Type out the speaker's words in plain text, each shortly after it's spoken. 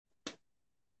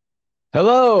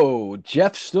Hello,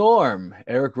 Jeff Storm,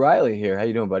 Eric Riley here. How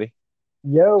you doing, buddy?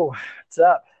 Yo, what's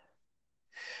up?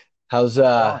 How's How's it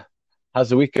going? uh how's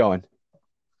the week going?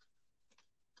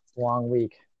 It's a long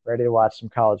week. Ready to watch some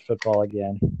college football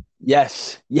again.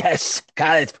 Yes, yes,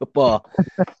 college football.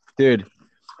 Dude,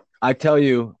 I tell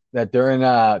you that during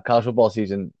college football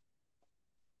season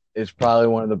is probably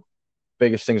one of the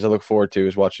biggest things I look forward to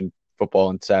is watching football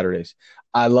on Saturdays.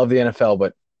 I love the NFL,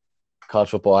 but college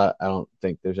football, I don't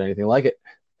think there's anything like it.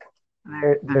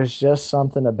 There's just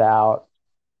something about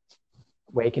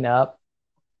waking up,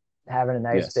 having a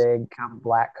nice Yes. big cup of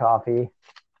black coffee,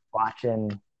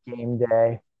 watching game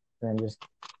day, and then just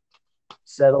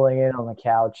settling in on the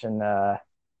couch and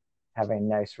having a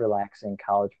nice, relaxing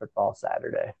college football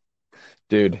Saturday.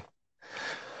 Dude.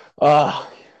 Uh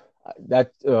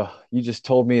that you just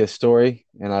told me a story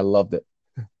and I loved it.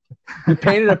 You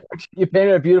painted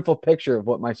a beautiful picture of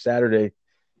what my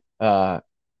uh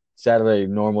Saturday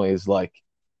normally is like.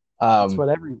 That's Um,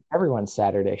 what everyone's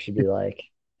Saturday should be like.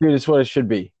 dude, it's what it should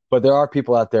be. But there are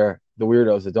people out there, the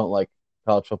weirdos that don't like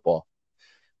college football.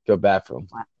 Go bad for them.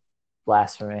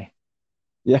 Blasphemy.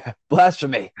 Yeah,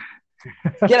 blasphemy.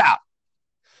 Get out.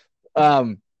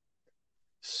 Um,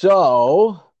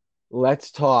 so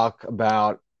let's talk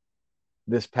about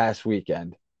this past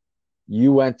weekend.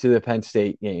 You went to the Penn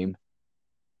State game.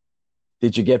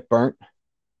 Did you get burnt?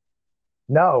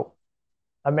 No,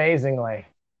 amazingly,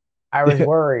 I was Did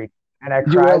worried and I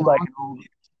you wear cried like long? an old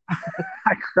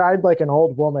I cried like an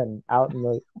old woman out in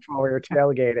the while we were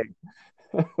tailgating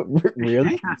Really?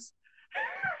 because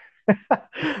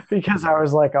because I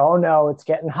was like, oh no, it's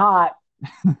getting hot.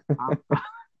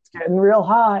 It's getting real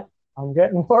hot. I'm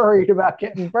getting worried about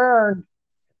getting burned.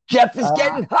 Jeff is Uh,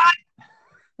 getting hot.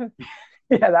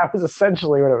 yeah, that was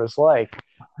essentially what it was like.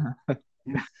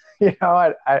 I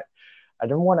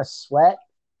didn't want to sweat.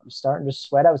 I was starting to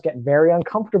sweat. I was getting very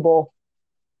uncomfortable.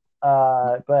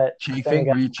 But then Chafing?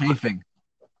 again, Were you chafing?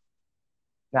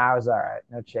 no, I was all right.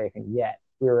 No chafing yet.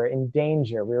 We were in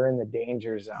danger. We were in the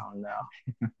danger zone,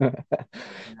 though.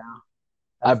 You know,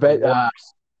 I that's the bet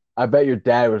worst. I bet your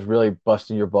dad was really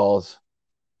busting your balls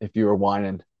if you were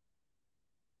whining.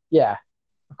 Yeah,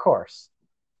 of course.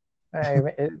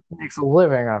 It makes a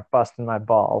living on busting my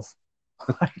balls.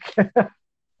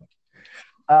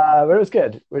 But it was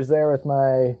good. I was there with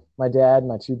my dad,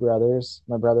 my two brothers,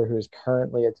 my brother who is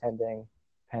currently attending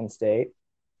Penn State,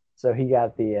 so he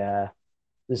got the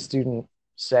student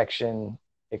section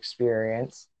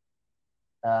experience.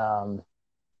 Um,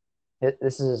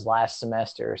 this is his last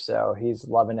semester, so he's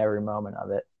loving every moment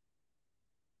of it.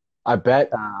 I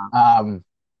bet. Uh,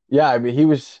 Yeah, I mean he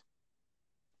was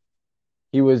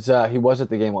at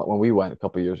the game when we went a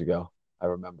couple years ago. I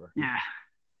remember. yeah,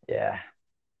 yeah.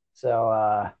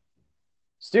 So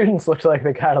students looked like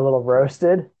they got a little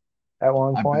roasted at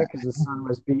one I point bet. because the sun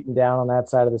was beating down on that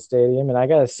side of the stadium, and I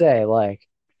gotta say, like,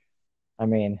 I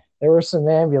mean, there were some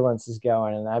ambulances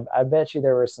going, and I bet you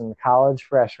there were some college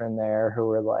freshmen there who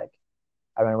were like,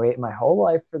 I've been waiting my whole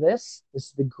life for this. This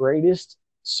is the greatest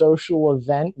social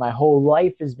event. My whole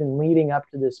life has been leading up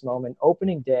to this moment.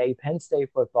 Opening day, Penn State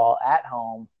football at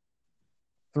home,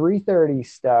 3:30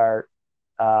 start.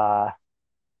 Uh,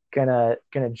 gonna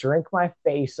drink my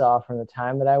face off from the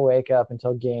time that I wake up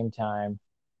until game time.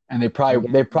 And they I'm probably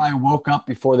getting they probably woke up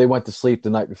before they went to sleep the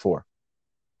night before.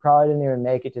 Probably didn't even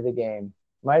make it to the game.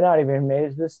 Might not even made it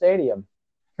to the stadium.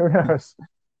 Who knows?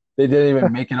 They didn't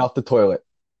even make it off the toilet.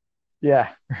 Yeah,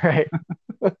 right.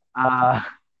 Uh,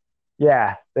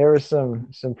 yeah, there was some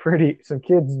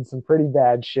kids in some pretty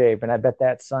bad shape, and I bet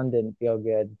that sun didn't feel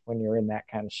good when you're in that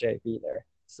kind of shape either.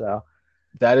 So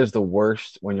That is the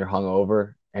worst when you're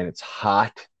hungover and it's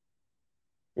hot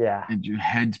yeah, and your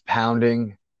head's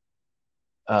pounding.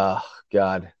 Oh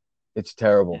God, it's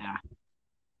terrible. yeah,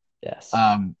 yes.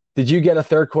 Did you get a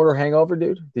third quarter hangover,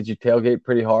 dude? Did you tailgate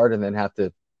pretty hard and then have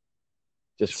to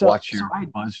just So watch so your I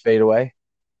buzz fade away?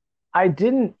 I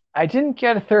didn't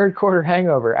get a third quarter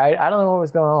hangover. I don't know what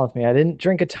was going on with me. I didn't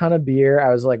drink a ton of beer.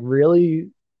 I was like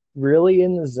really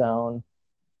in the zone.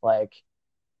 Like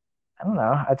I don't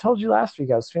know. I told you last week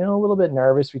I was feeling a little bit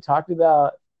nervous. We talked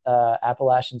about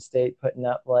Appalachian State putting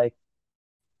up like,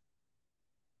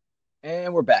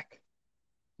 And we're back.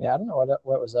 yeah, I don't know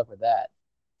what was up with that.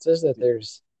 It says that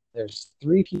there's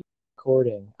three people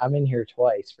recording. I'm in here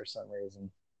twice for some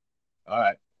reason. All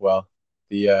right. Well,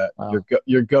 the Well,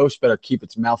 your ghost better keep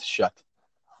its mouth shut.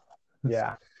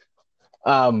 yeah.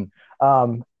 Um,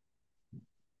 Um,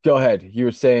 go ahead. You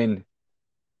were saying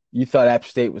you thought App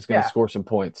State was going to yeah, score some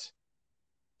points.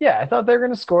 yeah. I thought they were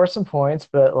gonna score some points,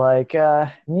 but like,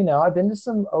 I've been to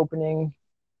some opening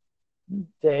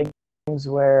day games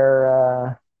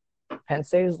where Penn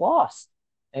State has lost.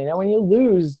 And, when you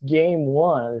lose game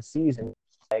one of the season,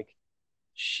 like,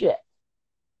 shit,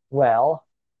 well,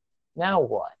 now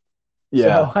what?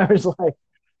 Yeah. So I was like,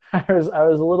 I was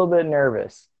a little bit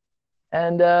nervous.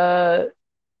 And,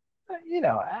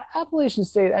 Appalachian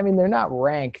State, I mean, they're not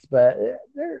ranked, but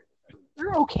they're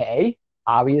okay.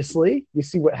 Obviously, you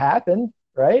see what happened,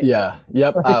 right? Yeah.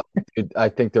 Yep. Dude, I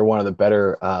think they're one of the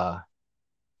better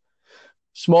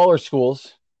smaller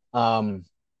schools. Um,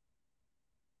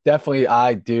 definitely,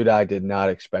 I did not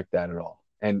expect that at all.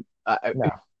 And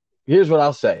No, here's what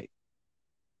I'll say.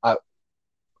 I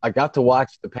I got to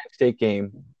watch the Penn State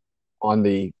game on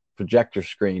the projector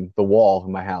screen, the wall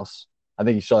in my house. I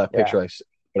think you saw that yeah, picture I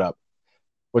put up,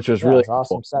 which was yeah, really it's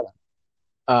awesome cool. setup.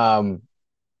 Um,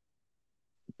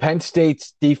 Penn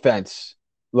State's defense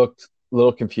looked a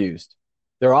little confused.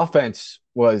 Their offense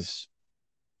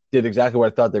did exactly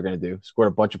what I thought they were going to do, scored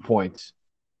a bunch of points,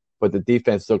 but the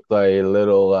defense looked like a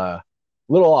little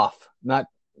off. Not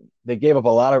They gave up a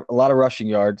lot of rushing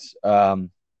yards.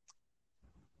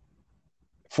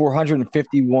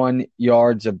 451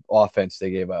 yards of offense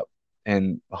they gave up,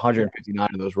 and Yeah, 159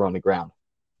 of those were on the ground.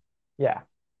 yeah,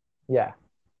 yeah.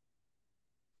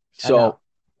 I know.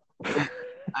 So,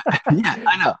 yeah,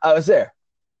 I know. I was there.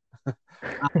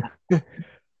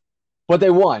 But they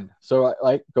won. So,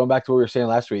 like, going back to what we were saying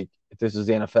last week, if this is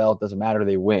the NFL, it doesn't matter.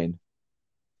 They win.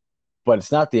 But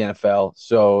it's not the NFL.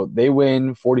 So they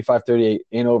win 45-38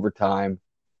 in overtime,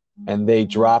 and they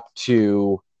drop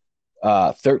to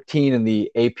 13 in the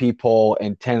AP poll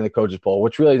and 10 in the coaches poll,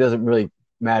 which really doesn't really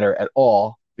matter at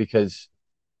all because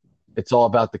it's all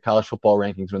about the college football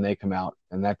rankings when they come out,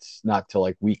 and that's not till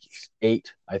like week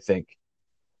 8, I think.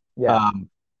 Yeah, Um,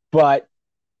 but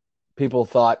people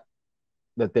thought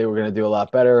that they were going to do a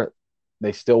lot better.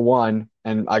 They still won,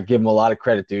 and I give them a lot of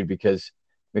credit, dude, because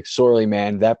McSorley,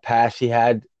 man, that pass he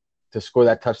had to score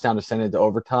that touchdown to send it to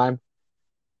overtime,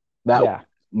 that was yeah.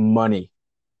 money.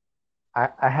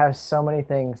 I have so many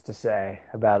things to say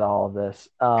about all of this.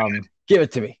 Give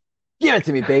it to me. Give it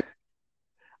to me, baby.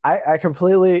 I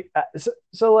completely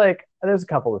so like there's a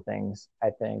couple of things I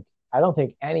think. I don't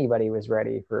think anybody was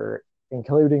ready for,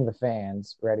 including the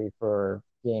fans, ready for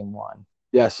game one.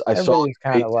 Yes, I saw Everybody's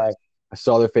their kind of faces. like, I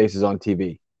saw their faces on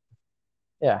TV.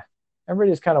 yeah,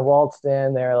 everybody's kind of waltzed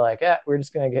in. They're like, yeah, we're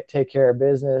just gonna take care of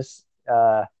business.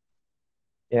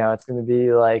 It's gonna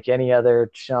be like any other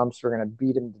chumps. We're gonna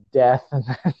beat them to death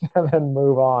and then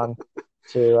move on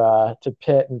to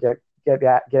Pitt and get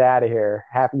out of here.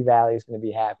 Happy Valley is gonna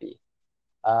be happy.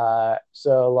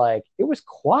 So like it was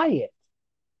quiet.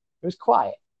 It was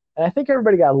quiet. And I think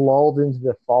everybody got lulled into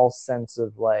the false sense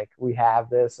of like, we have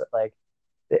this. Like,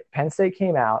 Penn State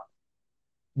came out,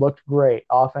 looked great.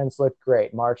 Offense looked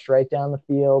great. Marched right down the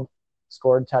field,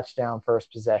 scored touchdown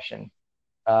first possession.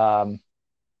 Um,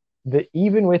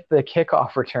 even with the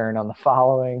kickoff return on the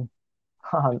following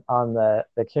on the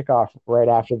kickoff right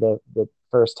after the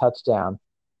first touchdown,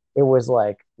 it was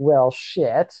like, well,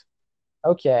 shit.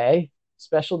 Okay,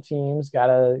 special teams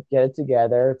gotta get it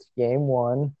together. It's game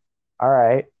one. All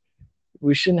right,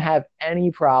 we shouldn't have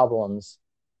any problems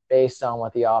based on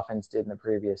what the offense did in the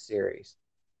previous series.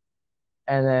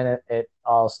 And then it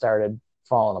all started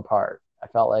falling apart. I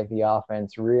felt like the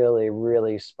offense really,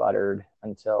 really sputtered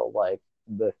until like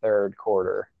the third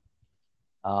quarter.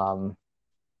 Um,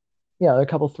 a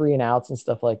couple three and outs and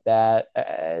stuff like that.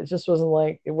 It just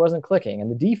wasn't clicking.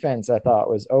 And the defense, I thought,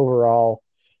 was overall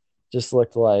just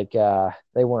looked like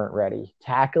they weren't ready.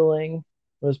 Tackling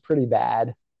was pretty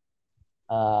bad.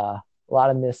 A lot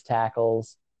of missed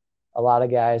tackles, a lot of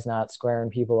guys not squaring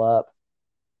people up.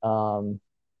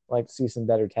 Like to see some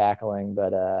better tackling,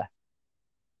 but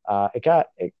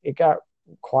it got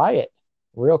quiet,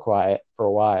 real quiet for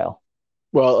a while.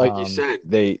 Well, like you Um, said,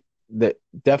 they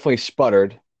definitely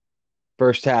sputtered.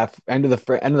 First half, end of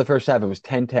the first half, it was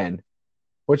 10-10,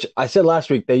 which I said last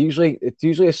week. It's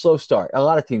usually a slow start. A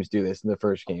lot of teams do this in the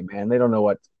first game, man. They don't know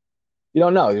what you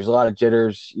don't know. There's a lot of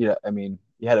jitters. I mean,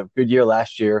 you had a good year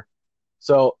last year,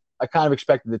 so I kind of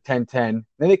expected the 10-10.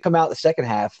 Then they come out the second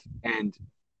half and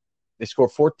they score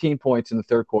 14 points in the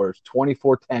third quarter. It's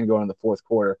 24-10 going in the fourth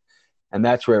quarter, and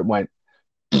that's where it went.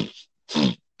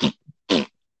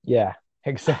 yeah,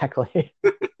 exactly.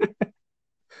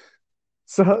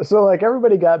 So like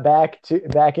everybody got back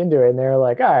into it, and they were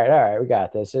like, all right, we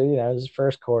got this. So this is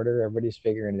first quarter, everybody's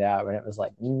figuring it out, and it was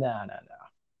like, no,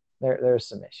 there's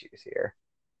some issues here.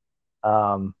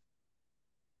 Um,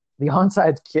 the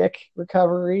onside kick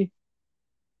recovery.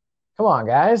 Come on,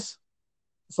 guys.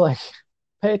 It's like,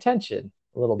 pay attention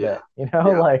a little Yeah, bit, yeah.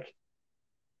 like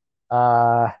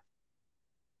uh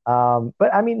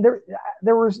But I mean,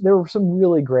 there were some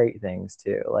really great things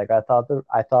too. Like I thought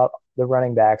the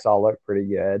running backs all looked pretty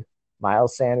good.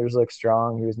 Miles Sanders looked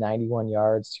strong. He was 91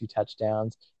 yards, 2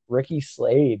 touchdowns. Ricky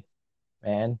Slade,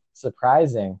 man,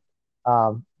 surprising.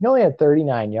 He only had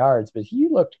 39 yards, but he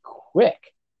looked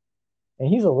quick, and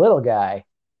he's a little guy.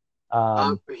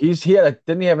 Um, He had a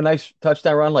didn't he have a nice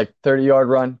touchdown run, like 30-yard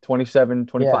run, 27, yeah,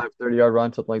 25, 30-yard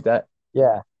run, something like that?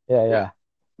 yeah, yeah, Yeah. yeah.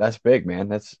 That's big, man.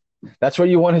 That's what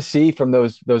you want to see from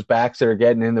those backs that are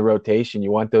getting in the rotation.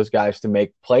 You want those guys to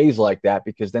make plays like that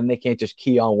because then they can't just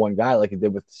key on one guy like it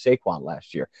did with Saquon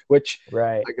last year. Which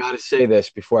Right. I got to say this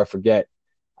before I forget.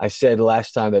 I said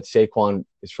last time that Saquon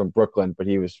is from Brooklyn, but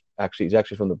he's actually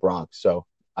from the Bronx. So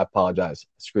I apologize.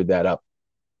 I screwed that up.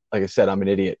 Like I said, I'm an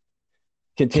idiot.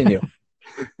 Continue.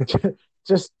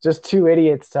 Just two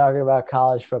idiots talking about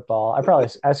college football.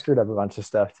 I screwed up a bunch of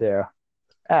stuff too.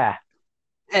 Ah,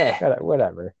 Eh,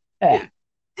 whatever. Eh.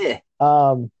 yeah, eh.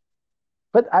 Um,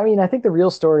 but I mean, I think the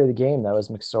real story of the game though is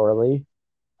McSorley.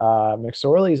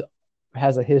 McSorley's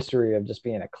has a history of just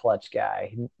being a clutch guy.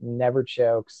 He never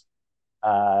chokes.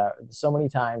 So many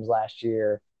times last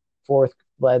year, fourth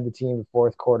led the team to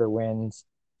fourth quarter wins.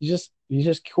 He's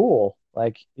just cool.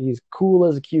 Like he's cool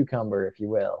as a cucumber, if you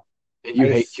will. And you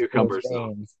hate Ice in his cucumbers,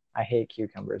 veins. I hate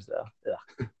cucumbers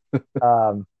though.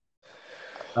 Ugh.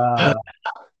 Uh,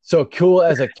 so cool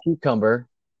as a cucumber.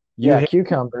 You yeah, hate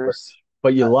cucumbers.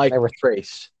 but you like They were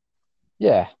Trace.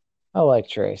 Yeah, I like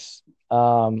Trace.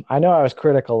 I know I was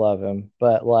critical of him,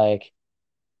 but like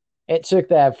it took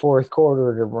that fourth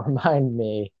quarter to remind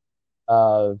me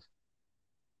of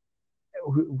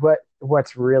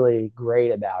what's really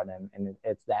great about him, and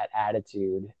it's that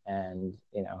attitude. And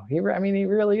I mean, he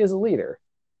really is a leader.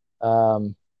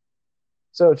 Um,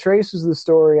 so Trace was the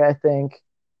story, I think,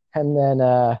 and then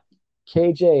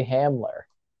KJ Hamler.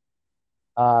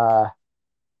 Uh,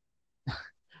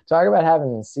 Talk about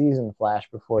having the season flash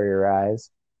before your eyes.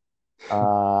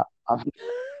 Uh,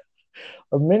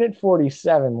 a minute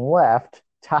 47 left,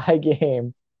 tie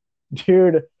game.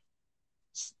 Dude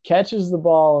catches the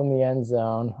ball in the end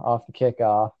zone off the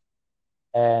kickoff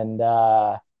and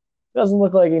doesn't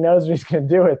look like he knows what he's going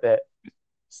to do with it.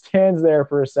 Stands there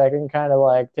for a second, kind of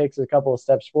like takes a couple of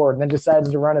steps forward, and then decides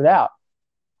to run it out.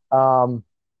 Um,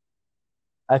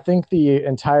 I think the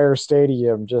entire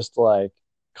stadium just like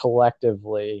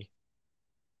collectively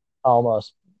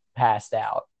almost passed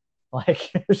out.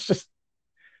 Like it's just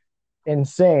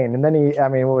insane. And then I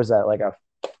mean, what was that? Like a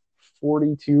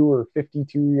 42 or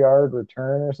 52-yard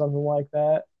return or something like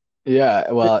that. Yeah,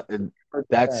 well,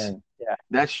 that's Return.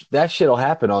 Yeah. that shit'll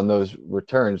happen on those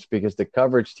returns because the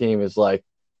coverage team is like,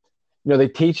 they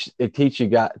teach you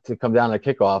got to come down to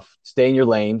kickoff, stay in your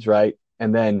lanes, right?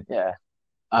 And then Yeah.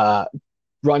 uh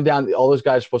run down all those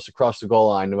guys are supposed to cross the goal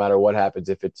line no matter what happens,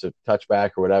 if it's a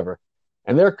touchback or whatever.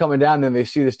 And they're coming down, and they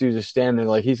see this dude just standing there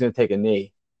like he's gonna take a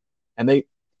knee. And they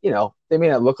may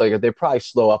not look like it. They probably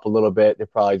slow up a little bit. They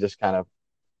probably just kind of,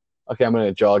 okay, I'm going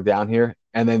to jog down here.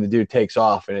 And then the dude takes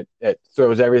off and it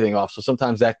throws everything off. So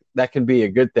sometimes that can be a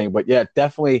good thing. But yeah, it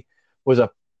definitely was a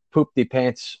poop de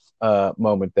pants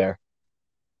moment there.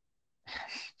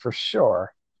 For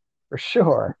sure. For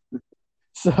sure.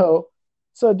 So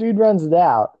dude runs it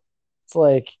out. It's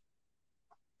like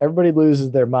everybody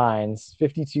loses their minds.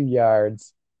 52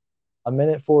 yards, a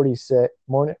minute 46,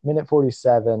 minute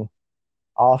 47.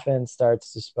 Offense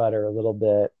starts to sputter a little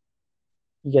bit.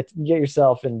 You get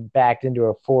yourself backed into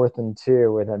a 4th and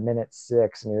 2 with a minute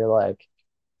 6, and you're like,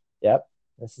 "Yep,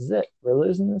 this is it. We're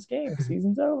losing this game.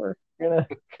 Season's over. Gonna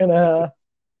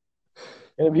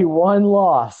gonna be one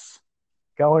loss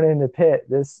going into Pitt.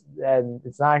 And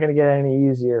it's not gonna get any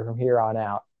easier from here on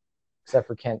out, except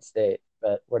for Kent State.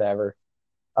 But whatever.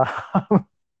 Um,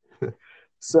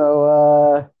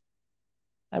 so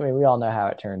I mean, we all know how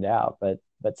it turned out, but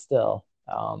still,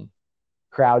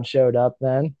 crowd showed up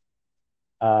then.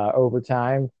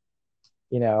 Overtime,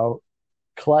 you know,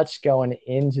 clutch going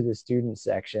into the student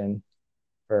section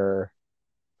for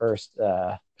first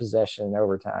possession in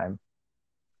overtime.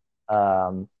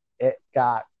 It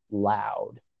got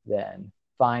loud then.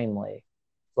 Finally,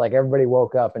 it's like everybody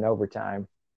woke up in overtime.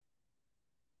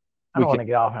 I We don't can, want to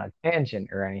get off on a tangent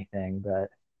or anything, but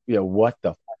what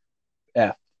the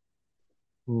F?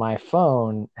 my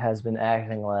phone has been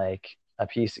acting like a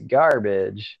piece of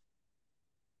garbage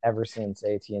ever since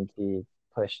AT&T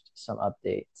pushed some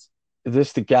updates. Is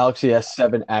this the Galaxy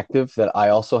S7 Active that I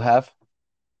also have?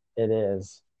 It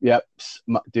is. Yep.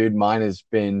 Dude, mine has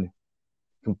been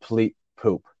complete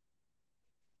poop.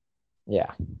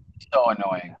 Yeah, So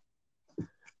annoying. it's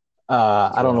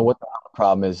I don't know real. what the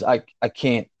problem is. I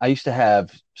can't. I used to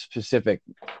have specific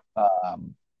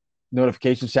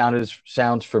notification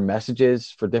sounds for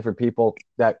messages for different people.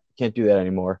 That can't do that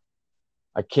anymore.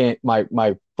 I can't. My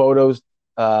photos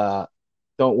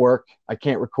don't work. I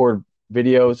can't record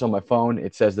videos on my phone.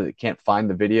 It says that it can't find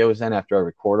the videos then after I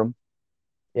record them.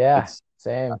 Yeah, It's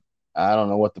same. I don't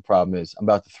know what the problem is. I'm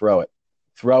about to throw it.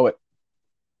 Throw it.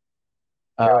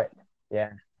 Uh, Throw it.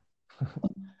 Yeah.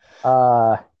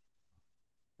 Uh,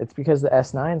 it's because the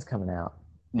S9's coming out.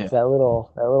 It's yeah, that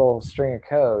little string of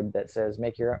code that says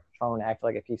make your phone act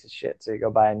like a piece of shit, so you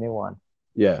go buy a new one.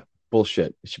 yeah.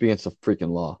 Bullshit. It should be against the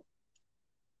freaking law.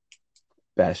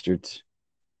 Bastards.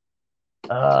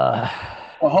 Uh,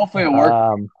 Well, hopefully it works.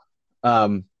 um,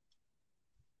 Um,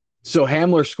 so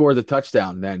Hamler scored the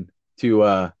touchdown then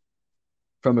to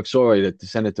from McSorley to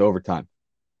send it to overtime.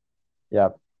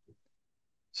 yep.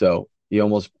 So he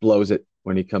almost blows it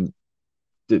when he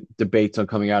debates on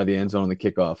coming out of the end zone on the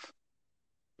kickoff,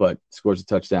 but scores a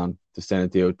touchdown to send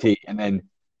it to OT. And then,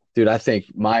 dude, I think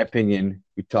my opinion.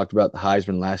 We talked about the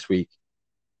Heisman last week.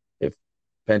 If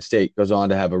Penn State goes on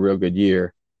to have a real good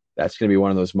year, that's going to be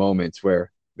one of those moments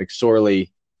where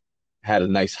McSorley had a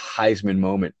nice Heisman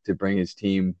moment to bring his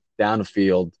team down the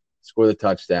field, score the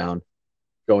touchdown,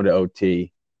 go into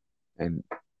OT, and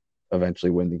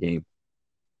eventually win the game.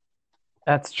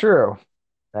 That's true.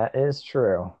 That is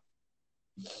true.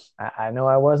 I know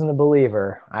I wasn't a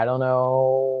believer. I don't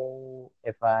know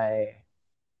if I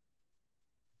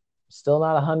still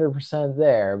not 100%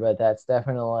 there, but that's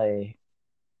definitely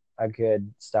a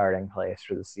good starting place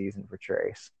for the season for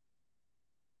Trace.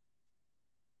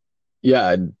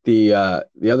 Yeah, the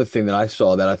other thing that I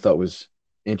saw that I thought was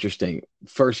interesting,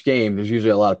 first game, there's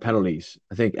usually a lot of penalties.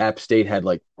 I think App State had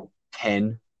like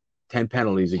 10, 10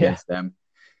 penalties Yeah, against them.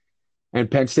 And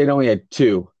Penn State only had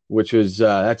two, which was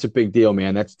that's a big deal,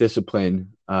 man. That's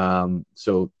discipline.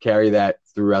 So carry that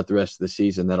throughout the rest of the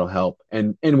season. That'll help.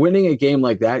 And winning a game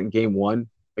like that in game one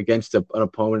against an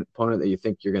opponent that you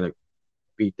think you're gonna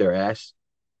beat their ass,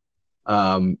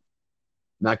 um,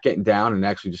 not getting down and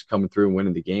actually just coming through and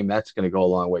winning the game, that's gonna go a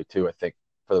long way too, I think,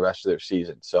 for the rest of their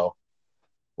season. So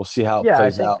we'll see how it yeah, I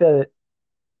plays think out. that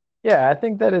yeah, I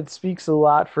think that it speaks a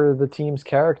lot for the team's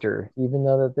character, even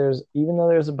though there's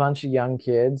a bunch of young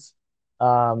kids.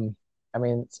 Um, I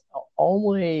mean, it's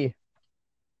only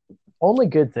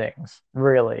good things,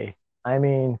 really. I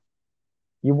mean,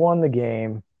 you won the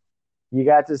game. You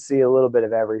got to see a little bit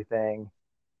of everything.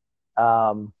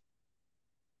 Um,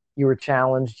 you were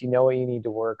challenged. You know what you need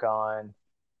to work on.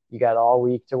 You got all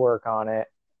week to work on it,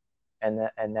 and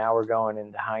now we're going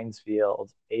into Heinz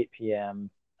Field, 8 p.m.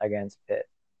 against Pitt.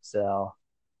 So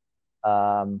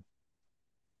um,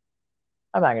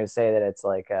 I'm not going to say that it's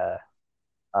like a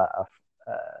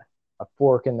a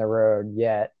fork in the road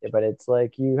yet, but it's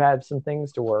like you have some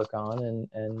things to work on,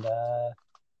 and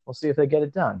we'll see if they get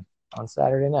it done on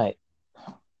Saturday night.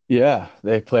 Yeah,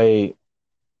 they play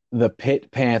the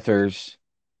Pitt Panthers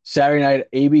Saturday night,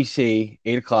 ABC,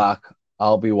 8 o'clock.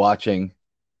 I'll be watching.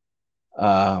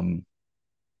 Um,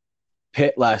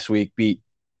 Pitt last week beat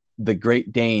the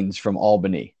Great Danes from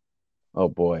Albany. Oh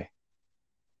boy,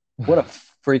 what a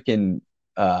freaking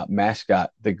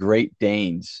mascot! The Great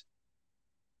Danes.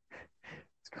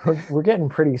 We're getting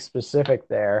pretty specific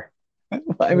there.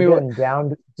 I We're mean,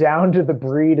 getting down to the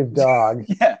breed of dog.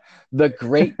 yeah, the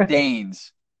Great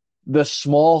Danes, the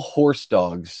small horse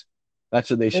dogs. That's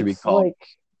what they should be It's called. like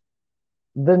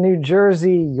the New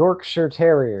Jersey Yorkshire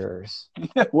Terriers.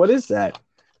 What is that?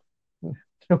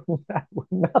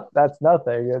 No, that's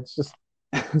nothing. It's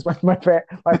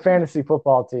my fantasy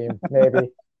football team, maybe.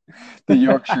 The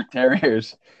Yorkshire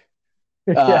Terriers.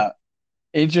 Yeah. Uh,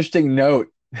 Interesting note: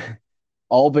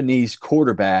 Albany's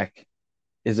quarterback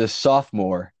is a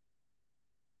sophomore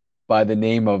by the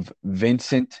name of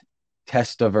Vincent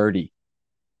Testaverde.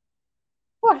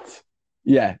 What?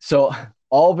 Yeah, so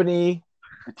Albany,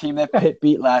 the team that Pitt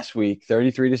beat last week,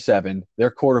 33-7,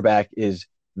 their quarterback is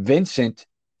Vincent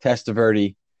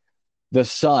Testaverde, the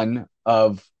son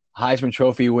of Heisman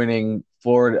Trophy winning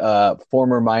Florida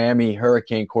former Miami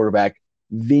Hurricane quarterback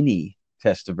Vinny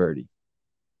Testaverde.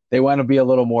 They want to be a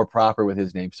little more proper with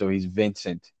his name, so he's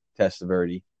Vincent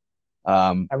Testaverde.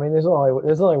 I mean, there's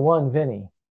only one Vinny.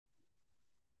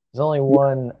 There's only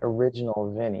one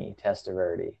original Vinny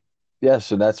Testaverde. Yeah,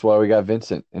 so that's why we got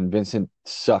Vincent, and Vincent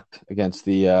sucked against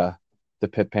the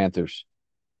Pitt Panthers.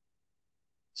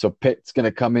 So Pitt's going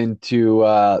to come into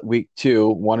week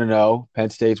two 1-0. Penn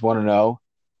State's 1-0.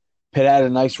 Pitt had a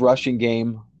nice rushing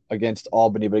game against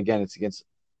Albany, but again, it's against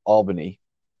Albany.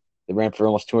 They ran for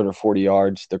almost 240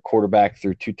 yards. Their quarterback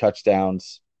threw two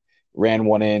touchdowns, ran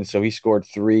one in, so he scored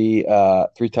three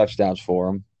touchdowns for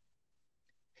him.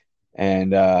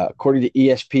 And according to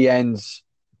ESPN's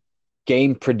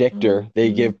game predictor,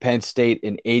 they give Penn State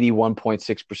an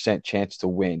 81.6% chance to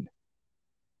win.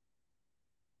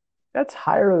 That's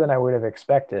higher than I would have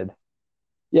expected.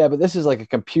 Yeah, but this is like a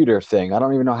computer thing. I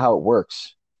don't even know how it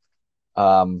works.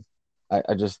 Um, I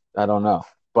don't know.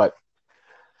 But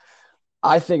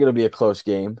I think it'll be a close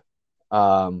game.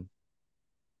 Um,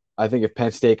 I think if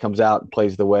Penn State comes out and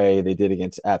plays the way they did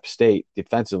against App State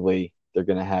defensively, they're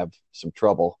going to have some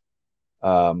trouble,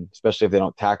 especially if they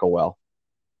don't tackle well.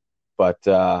 But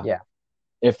Yeah.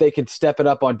 if they can step it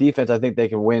up on defense, I think they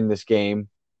can win this game.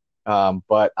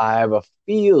 But I have a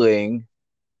feeling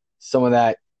some of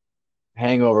that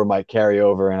hangover might carry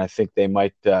over, and I think they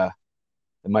might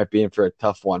be in for a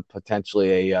tough one,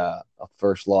 potentially a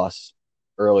first loss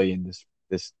early in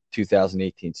this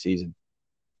 2018 season.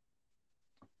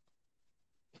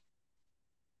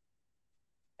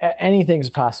 Anything's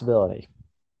a possibility.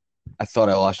 I thought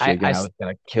I lost you I, again. I was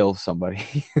gonna kill somebody.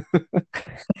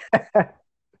 I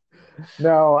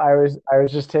no, I was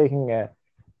just taking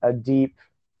a deep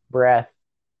breath,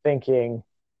 thinking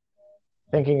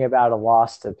thinking about a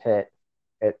loss to Pitt.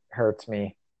 It hurts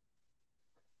me.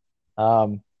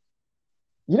 Um,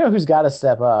 you know who's got to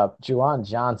step up? Juwan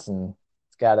Johnson's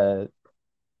got to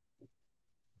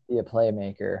be a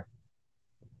playmaker.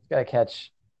 He's got to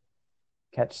catch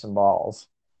some balls.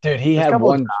 Dude, he There's a had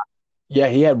couple of one. Yeah,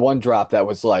 he had one drop that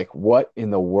was like, what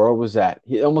in the world was that?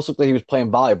 He almost looked like he was playing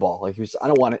volleyball. Like he was, I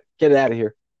don't want it. Get it out of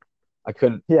here. I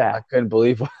couldn't. yeah. I couldn't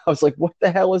believe. I was like, what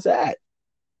the hell was that?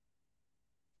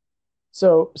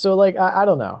 So like I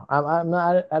don't know. I'm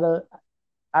not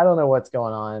I don't know what's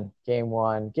going on. Game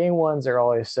one. Game ones are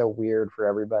always so weird for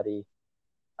everybody.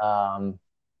 Um,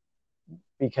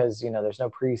 because there's no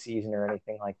preseason or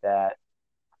anything like that.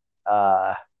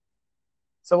 Uh,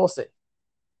 so we'll see.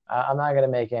 I'm not going to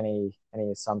make any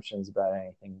assumptions about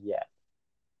anything yet.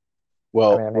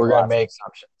 I mean, Well, I make lots of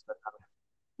assumptions, but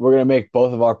we're gonna make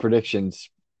both of our predictions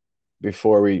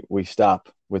before we stop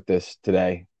with this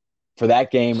today for that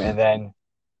game and then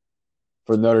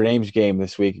for Notre Dame's game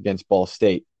this week against Ball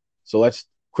State. So let's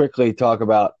quickly talk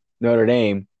about Notre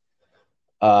Dame.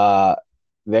 Uh,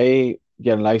 they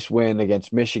get a nice win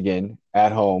against Michigan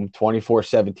at home,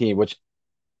 24-17, which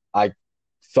I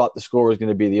thought the score was going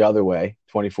to be the other way,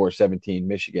 24-17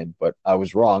 Michigan, but I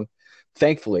was wrong,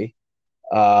 thankfully.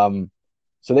 Um,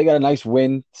 so they got a nice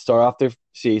win to start off their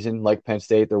season, like Penn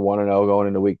State. They're 1-0 going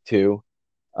into week two.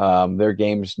 Their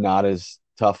game's not as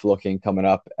tough looking coming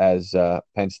up as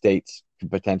Penn State's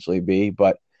could potentially be,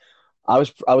 but I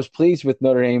was pleased with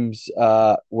Notre Dame's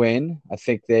win. I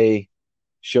think they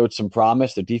showed some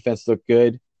promise. Their defense looked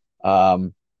good.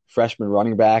 Um, freshman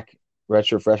running back,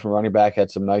 redshirt freshman running back,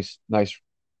 had some nice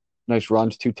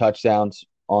runs, 2 touchdowns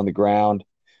on the ground.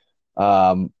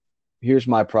 Um, here's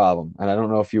my problem, and I don't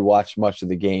know if you watched much of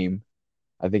the game.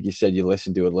 I think you said you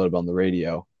listened to it a little bit on the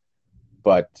radio,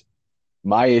 but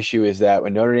my issue is that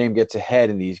when Notre Dame gets ahead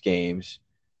in these games,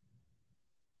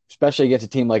 especially against a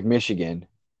team like Michigan,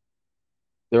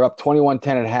 they're up 21-10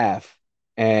 at half,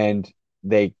 and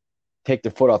they take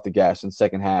their foot off the gas in the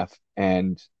second half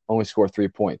and only score 3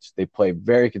 points. They play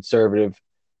very conservative,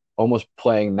 almost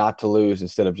playing not to lose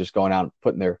instead of just going out and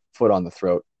putting their foot on the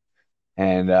throat.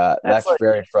 And that's that's like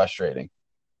very frustrating.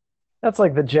 that's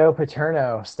like the Joe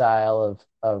Paterno style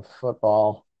of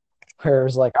football, where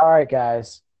it's like, all right,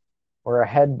 guys, we're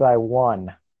ahead by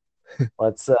one.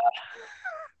 Let's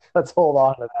let's hold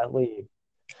on to that lead.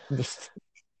 Just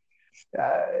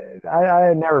I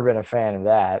had never been a fan of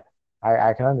that.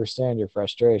 I can understand your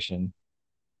frustration.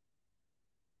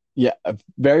 Yeah,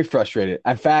 very frustrated.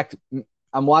 In fact,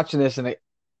 I'm watching this and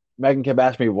Megan kept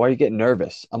asking me, "Why are you getting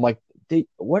nervous?" I'm like,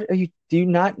 "What are you? Do you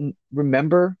not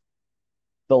remember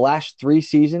the last 3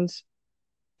 seasons?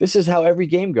 This is how every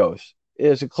game goes.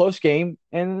 It's a close game,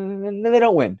 and then they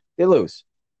don't win. They lose."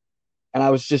 And I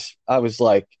was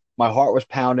like, my heart was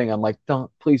pounding. I'm like,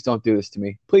 please don't do this to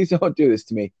me. Please don't do this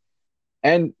to me.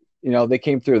 And, they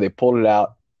came through. They pulled it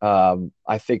out.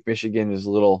 I think Michigan is a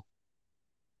little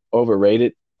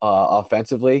overrated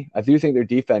offensively. I do think their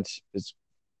defense is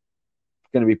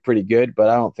going to be pretty good, but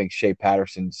I don't think Shea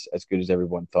Patterson's as good as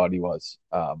everyone thought he was,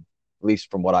 at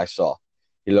least from what I saw.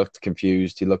 He looked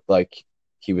confused. He looked like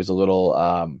he was a little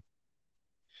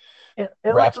It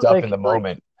looked wrapped up in the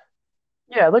moment.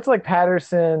 yeah, it looked like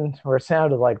Patterson, or it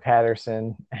sounded like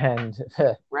Patterson, and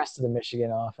the rest of the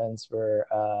Michigan offense were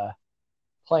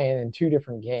playing in two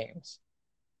different games.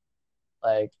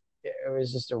 Like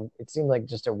it seemed like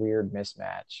just a weird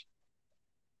mismatch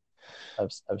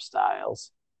of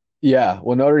styles. Yeah,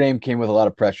 well, Notre Dame came with a lot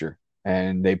of pressure.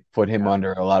 and they put him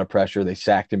under a lot of pressure. They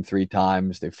sacked him 3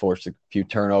 times. They forced a few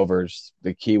turnovers.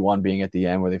 The key one being at the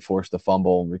end where they forced the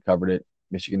fumble and recovered it.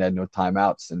 Michigan had no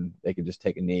timeouts, and they could just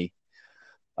take a knee.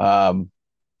 Um,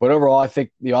 but overall, I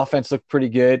think the offense looked pretty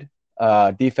good.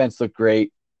 Defense looked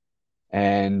great.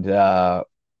 And thing that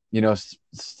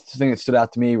stood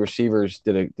out to me, receivers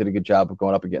did a good job of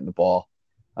going up and getting the ball.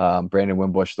 Brandon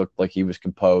Wimbush looked like he was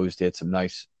composed. He had some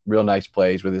real nice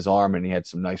plays with his arm, and he had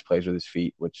some nice plays with his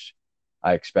feet, which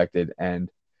I expected. And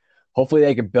hopefully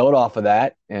they can build off of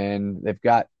that. And they've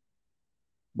got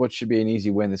what should be an easy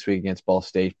win this week against Ball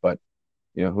State, but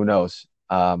who knows?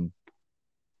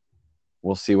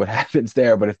 We'll see what happens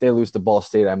there. But if they lose to Ball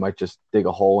State, I might just dig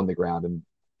a hole in the ground and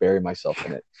bury myself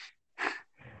in it.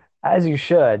 As you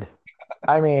should.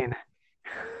 I mean,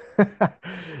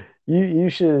 you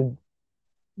should.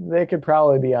 They could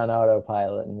probably be on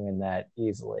autopilot and win that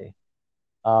easily.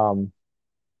 Um,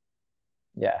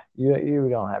 yeah, you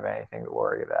don't have anything to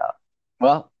worry about.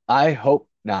 Well, I hope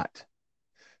not.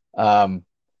 Um,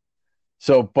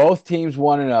 so both teams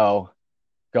 1-0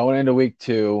 going into week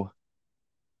 2.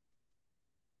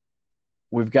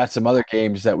 We've got some other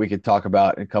games that we could talk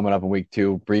about and coming up in week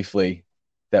 2 briefly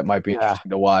that might be Yeah.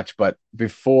 interesting to watch. But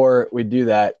before we do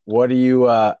that, what do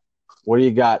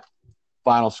you got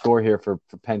final score here for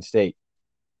Penn State?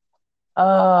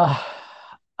 Uh,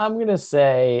 I'm gonna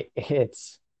say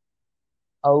it's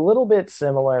a little bit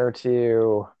similar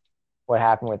to what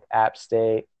happened with App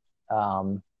State.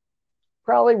 Um,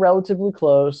 Probably relatively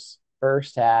close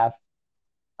first half.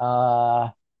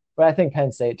 But I think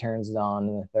Penn State turns it on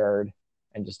in the third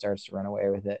and just starts to run away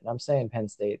with it. And I'm saying Penn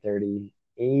State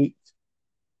 38,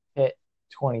 Pitt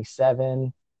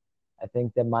 27. I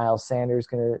think that Miles Sanders is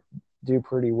going to do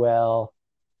pretty well.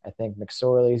 I think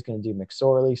McSorley is going to do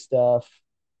McSorley stuff.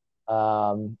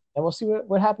 And we'll see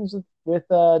what happens with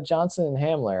Johnson and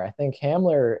Hamler. I think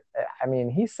Hamler, I mean,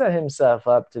 he set himself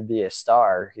up to be a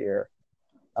star here.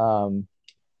 Um,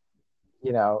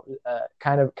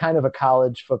 kind of a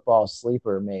college football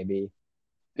sleeper maybe.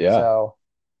 Yeah. So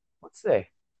let's see.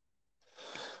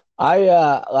 I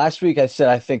last week I said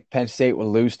I think Penn State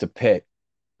will lose to Pitt.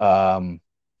 And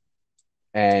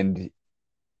I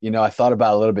thought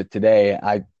about it a little bit today.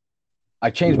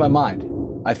 I changed my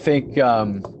mind. I think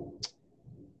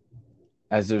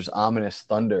as there's ominous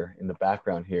thunder in the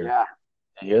background here. Yeah.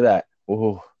 You hear that?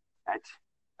 Ooh.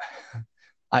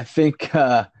 I think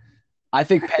Penn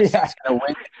State's gonna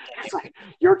win. It's like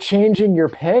you're changing your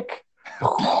pick.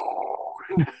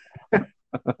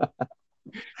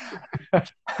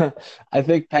 I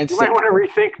think Penn You State. might want to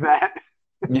rethink that.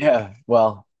 Yeah,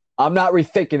 well, I'm not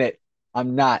rethinking it.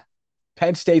 I'm not.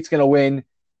 Penn State's gonna win.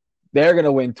 They're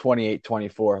gonna win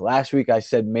 28-24. Last week I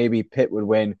said maybe Pitt would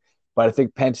win, but I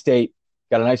think Penn State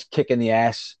got a nice kick in the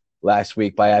ass last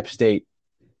week by App State.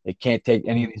 They can't take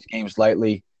any of these games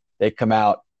lightly. They come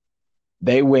out,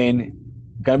 they win.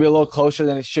 Going to be a little closer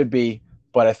than it should be,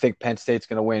 but I think Penn State's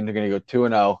going to win. They're going to go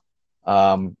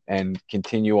 2-0 and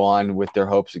continue on with their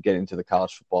hopes of getting into the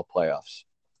college football playoffs.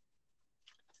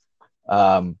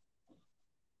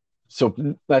 So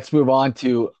let's move on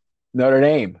to Notre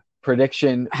Dame.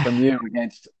 Prediction from you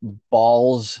against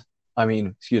Ball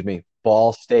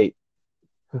State.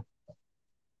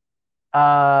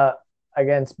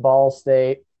 Against Ball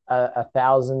State,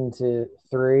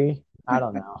 1,000-3. I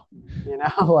don't know.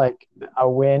 Like a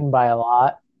win by a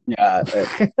lot. Yeah,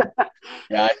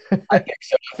 yeah, I think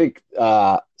so. I think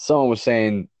someone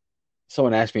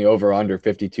asked me over under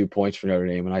 52 points for Notre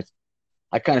Dame, and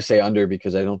I kind of say under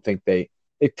because I don't think they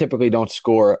typically don't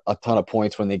score a ton of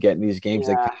points when they get in these games.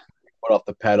 Yeah. They kind of put off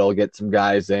the pedal, get some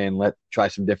guys in, try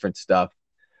some different stuff.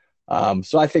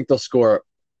 So I think they'll score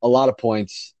a lot of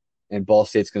points, and Ball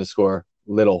State's going to score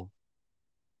little.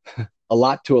 A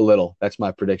lot to a little. That's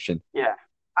my prediction. Yeah.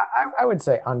 I would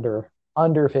say under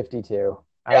 52.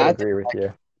 I Yeah, would agree with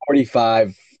you.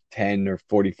 45-10 or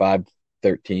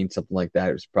 45-13, something like that.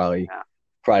 It was probably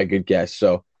a good guess.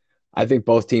 So I think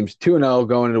both teams 2-0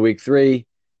 going into week 3.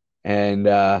 And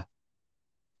I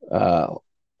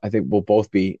think we'll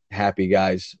both be happy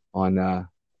guys on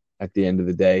at the end of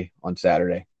the day on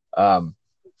Saturday.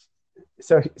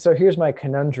 So here's my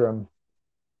conundrum.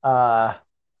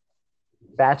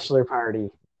 Bachelor party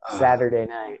Saturday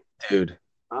night. Dude.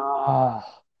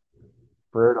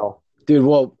 Brutal. Dude,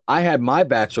 well, I had my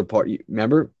bachelor party.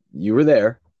 Remember, you were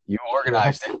there. You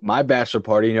organized it. My bachelor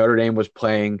party, Notre Dame was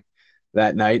playing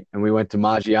that night, and we went to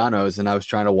Maggiano's, and I was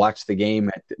trying to watch the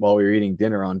game while we were eating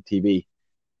dinner on TV.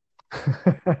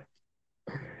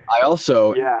 I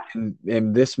also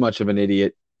am this much of an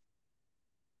idiot.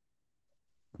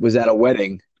 Was at a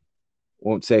wedding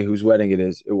Won't say whose wedding it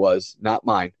is. It was not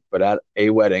mine, but at a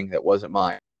wedding that wasn't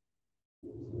mine.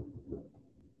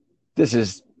 This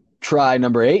is try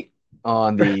number 8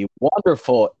 on the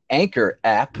wonderful Anchor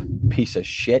app. Piece of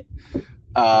shit.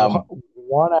 One, Um,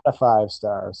 1 out of 5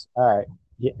 stars. All right.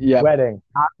 yeah, Wedding,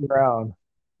 not your own.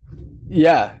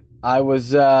 yeah. I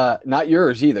was not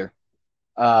yours either.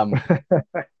 Um,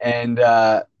 and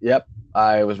yep,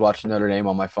 I was watching Notre Dame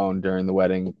on my phone during the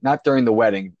wedding. Not during the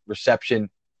wedding,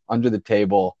 reception, under the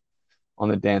table, on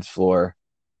the dance floor.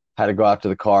 Had to go out to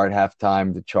the car at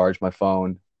halftime to charge my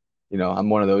phone. I'm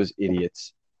one of those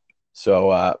idiots.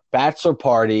 So bachelor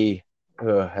party,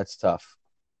 that's tough.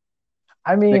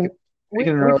 I Make mean, it, make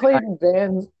we, it an we early played night. in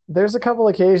bands. There's a couple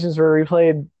occasions where we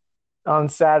played on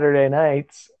Saturday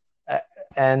nights,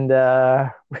 and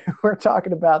we're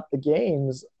talking about the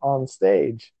games on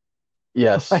stage,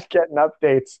 Yes, like getting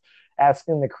updates,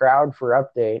 asking the crowd for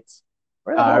updates.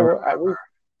 Where the I hell remember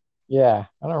yeah,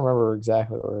 I don't remember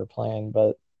exactly what we were playing,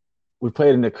 but we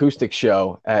played an acoustic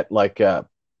show at like a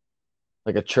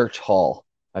church hall,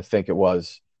 I think it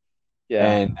was, yeah.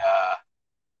 and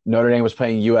Notre Dame was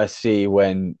playing USC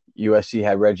when USC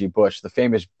had Reggie Bush, the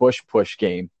famous Bush push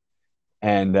game,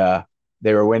 and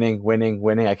they were winning, winning,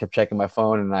 winning. I kept checking my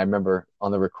phone, and I remember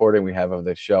on the recording we have of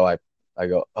the show, I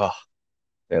go, oh,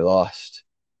 they lost,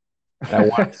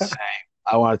 and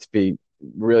I wanted to be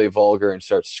really vulgar and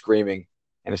start screaming,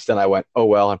 and instead I went, oh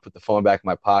well, and put the phone back in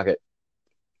my pocket.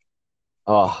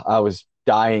 Oh, I was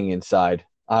dying inside.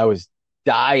 I was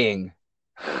dying.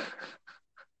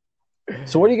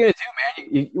 So what are you gonna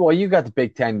do, man? Well, you got the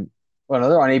Big Ten. Well, no,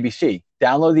 they're on ABC.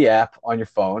 Download the app on your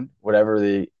phone, whatever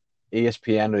the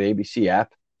ESPN or the ABC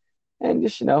app, and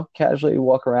just casually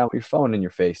walk around with your phone in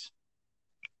your face.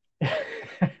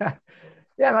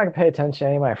 Yeah, I'm not gonna pay attention to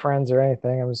any of my friends or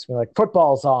anything. I'm just gonna be like,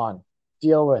 football's on.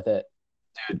 Deal with it.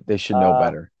 Dude, they should know Uh,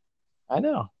 better. I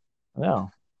know. I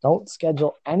know. Don't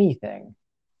schedule anything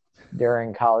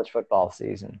during college football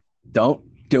season. Don't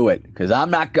do it because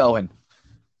I'm not going.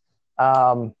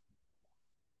 Um,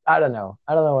 I don't know.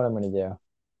 I don't know what I'm gonna do.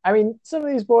 I mean, some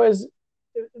of these boys,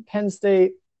 Penn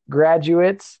State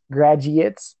graduates,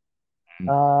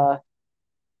 uh,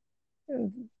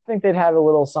 think they'd have a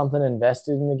little something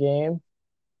invested in the game.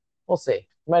 We'll see.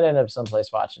 Might end up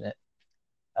someplace watching it.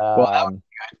 Well, Um,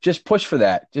 just push for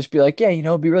that. Just be like, yeah,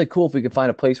 it'd be really cool if we could find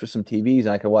a place with some TVs and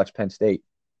I could watch Penn State.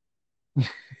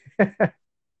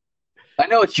 I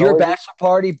know it's your always, bachelor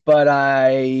party, but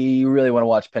I really want to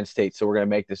watch Penn State, so we're gonna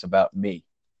make this about me.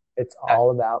 it's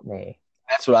all about me.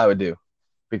 That's what I would do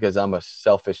because I'm a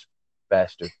selfish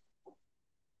bastard.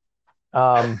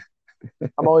 Um,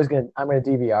 I'm gonna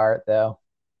DVR it though.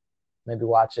 Maybe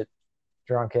watch it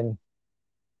drunken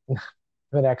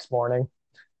the next morning.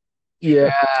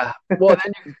 Yeah. Well,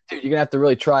 then dude, you're gonna have to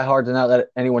really try hard to not let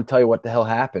anyone tell you what the hell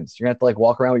happens. You're gonna have to like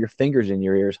walk around with your fingers in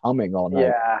your ears, humming all night.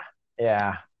 Yeah,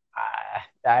 yeah.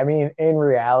 I mean, in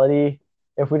reality,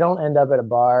 if we don't end up at a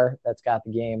bar that's got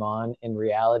the game on, in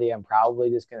reality, I'm probably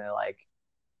just gonna like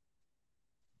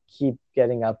keep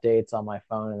getting updates on my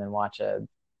phone and then watch a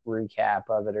recap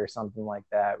of it or something like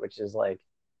that, which is like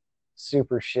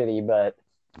super shitty. But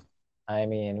I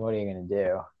mean, what are you gonna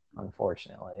do?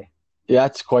 Unfortunately, Yeah,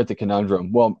 that's quite the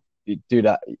conundrum. Well, dude,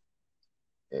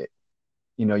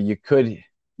 you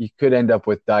could end up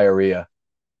with diarrhea.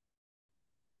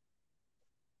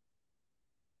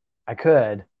 I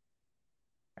could,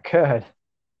 I could.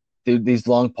 Dude, these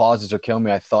long pauses are killing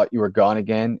me. I thought you were gone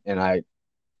again, and I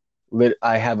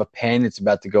have a pen. It's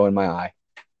about to go in my eye.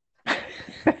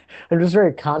 I'm just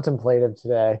very contemplative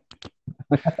today.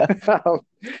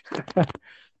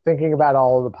 Thinking about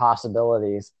all of the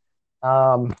possibilities.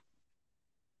 Um,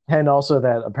 and also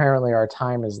that apparently our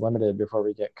time is limited before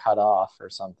we get cut off or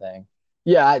something.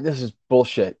 Yeah, this is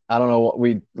bullshit. I don't know what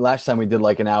we last time we did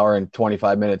like an hour and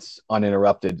 25 minutes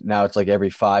uninterrupted. Now it's like every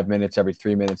 5 minutes, every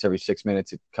 3 minutes, every 6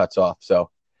 minutes it cuts off. So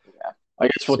Yeah, I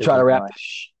guess we'll try super to annoying.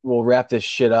 we'll wrap this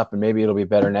shit up and maybe it'll be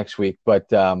better next week. But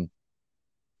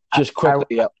just I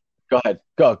quickly, yep. Go ahead.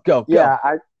 Go, go, go. yeah,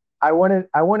 I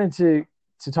wanted to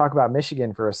talk about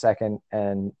Michigan for a second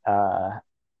and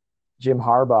Jim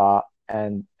Harbaugh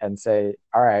and say,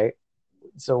 all right,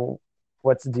 so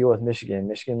what's the deal with Michigan?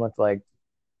 Michigan looked like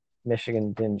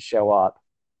Michigan didn't show up.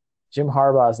 Jim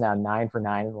Harbaugh is now 9 for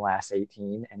 9 in the last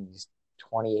 18, and he's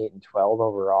 28-12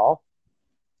 overall.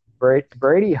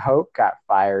 Brady Hoke got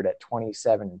fired at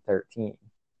 27-13.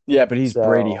 Yeah, but he's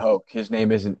Brady So Hoke. His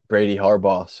name isn't Brady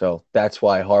Harbaugh, so that's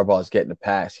why Harbaugh's getting a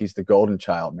pass. He's the golden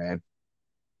child, man.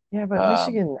 yeah, but Um,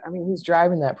 Michigan, I mean, he's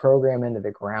driving that program into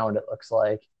the ground. It looks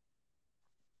like.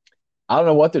 I don't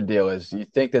know what their deal is. You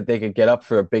think that they could get up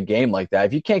for a big game like that?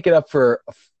 If you can't get up for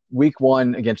week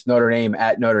one against Notre Dame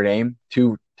at Notre Dame,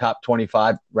 two top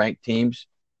 25 ranked teams.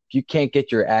 If you can't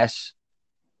get your ass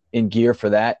in gear for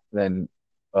that, then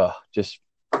just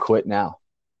quit now.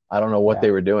 I don't know what Yeah.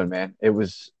 they were doing, man. It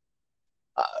was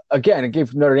again, it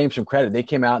gave Notre Dame some credit. They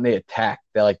came out and they attacked.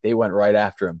 They went right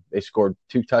after him. They scored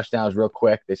two touchdowns real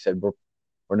quick. They said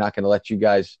we're not going to let you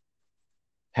guys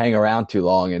hang around too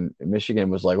long. And Michigan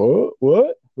was like,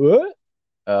 what?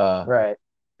 Right.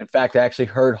 In fact, I actually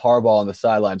heard Harbaugh on the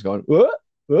sidelines going, what?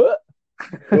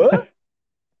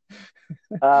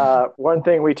 One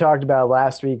thing we talked about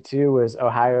last week too was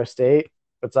Ohio State.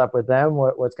 What's up with them?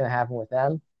 What's going to happen with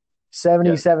them?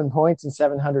 77 points and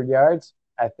 700 yards.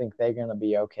 I think they're going to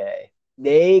be okay.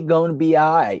 They going to be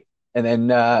all right. And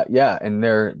then, and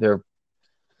their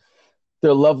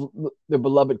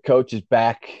beloved coach is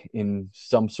back in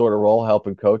some sort of role,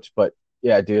 helping coach. But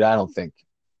yeah, dude, I don't think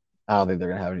they're going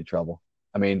to have any trouble.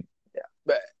 I mean,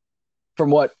 yeah, from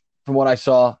what I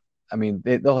saw, I mean,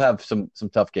 they'll have some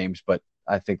tough games, but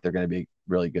I think they're going to be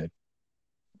really good.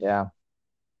 Yeah.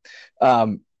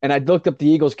 And I looked up the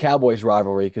Eagles-Cowboys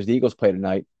rivalry because the Eagles play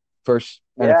tonight. First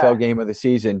NFL game of the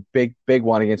season. Big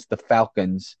one against the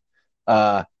Falcons.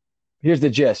 Here's the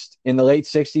gist. In the late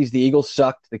 60s, the Eagles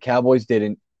sucked. The Cowboys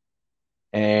didn't.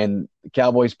 And the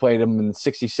Cowboys played them in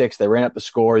 66. They ran up the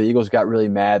score. The Eagles got really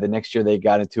mad. The next year they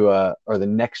got into the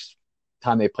next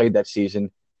time they played that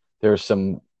season, there was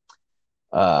some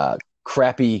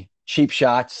crappy cheap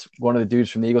shots. One of the dudes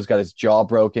from the Eagles got his jaw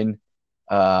broken.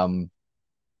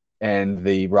 And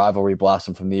the rivalry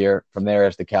blossomed from there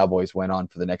as the Cowboys went on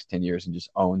for the next 10 years and just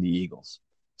owned the Eagles.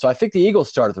 So I think the Eagles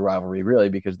started the rivalry really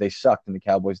because they sucked and the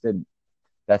Cowboys didn't.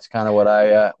 That's kind of what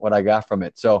I got from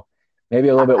it. So maybe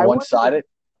a little bit one-sided.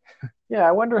 Yeah,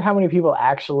 I wonder how many people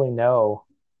actually know,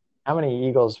 how many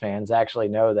Eagles fans actually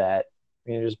know that. I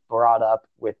mean, you're just brought up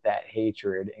with that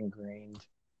hatred ingrained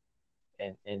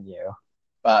in you.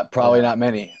 Probably not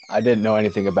many. I didn't know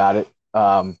anything about it.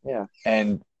 Yeah.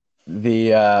 And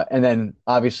then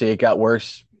obviously it got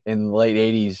worse in the late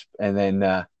 80s, and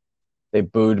then they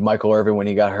booed Michael Irvin when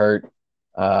he got hurt.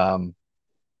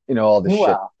 All the shit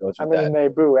that goes with that. They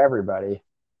boo everybody.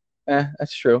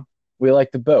 That's true. We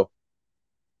like to boo.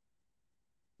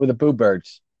 We're the boo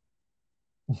birds.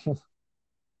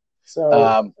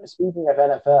 So speaking of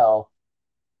NFL,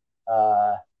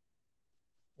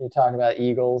 you're talking about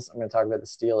Eagles. I'm going to talk about the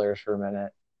Steelers for a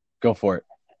minute. Go for it.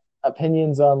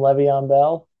 Opinions on Le'Veon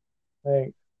Bell?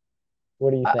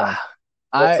 What do you think?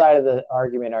 What side of the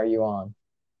argument are you on?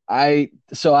 I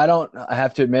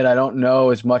have to admit, I don't know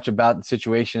as much about the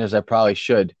situation as I probably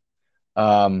should.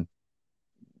 From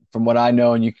what I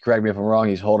know, and you can correct me if I'm wrong,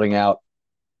 he's holding out.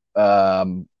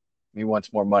 He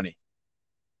wants more money.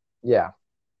 Yeah.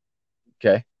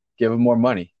 Okay. Give him more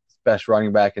money. He's the best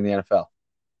running back in the NFL.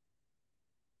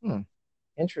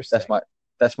 Interesting.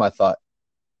 That's my thought.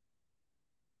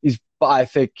 I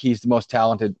think he's the most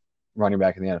talented running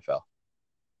back in the NFL.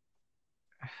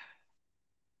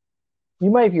 You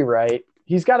might be right.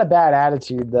 He's got a bad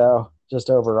attitude, though, just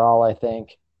overall, I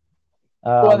think.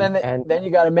 Then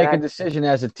you got to make a decision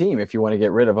as a team if you want to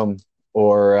get rid of him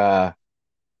or,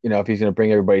 if he's going to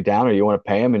bring everybody down or you want to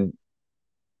pay him. And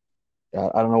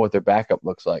I don't know what their backup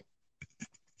looks like.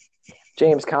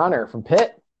 James Conner from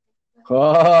Pitt.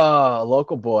 Oh,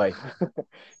 local boy.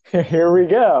 Here we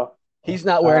go. He's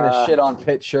not wearing a shit on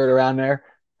Pitt shirt around there.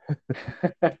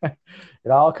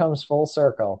 It all comes full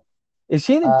circle. Is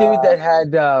he the dude that had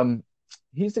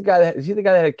is he the guy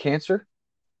that had cancer?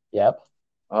 Yep.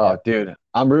 Oh, yep. Dude,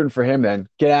 I'm rooting for him then.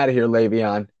 Get out of here,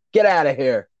 Le'Veon. Get out of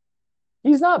here.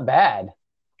 He's not bad.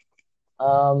 I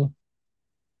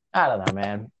don't know,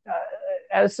 man.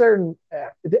 At a certain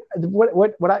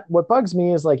what bugs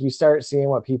me is like you start seeing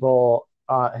what people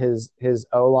his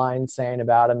O-line saying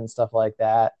about him and stuff like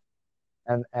that.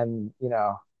 And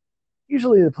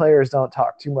usually the players don't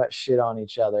talk too much shit on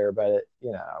each other, but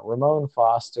Ramon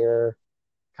Foster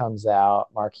comes out,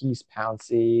 Marquise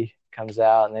Pouncey comes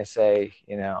out, and they say,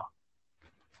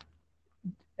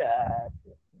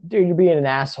 dude, you're being an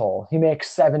asshole. He makes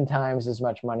 7 times as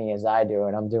much money as I do,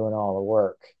 and I'm doing all the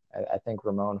work. I think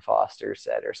Ramon Foster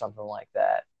said, or something like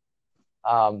that.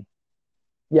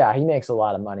 Yeah, he makes a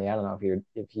lot of money. I don't know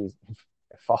if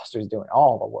Foster's doing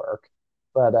all the work,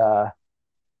 but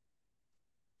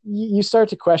you start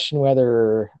to question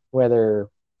whether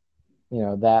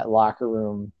that locker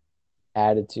room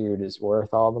attitude is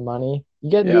worth all the money. You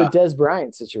get into a Des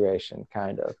Bryant situation,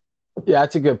 kind of. Yeah,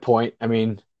 that's a good point. I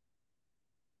mean,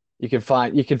 you can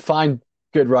find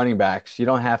good running backs. You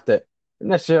don't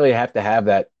necessarily have to have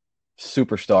that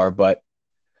superstar, but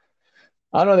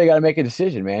I don't know. They got to make a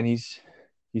decision, man. He's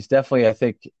definitely, I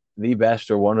think, the best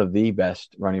or one of the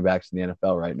best running backs in the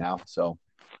NFL right now. So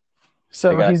they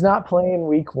So got he's not playing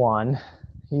week one.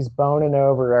 He's boning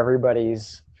over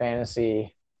everybody's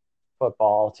fantasy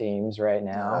football teams right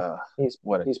now. He's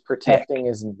what a he's dick. protecting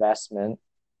his investment.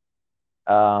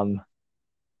 Um,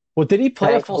 Well, did he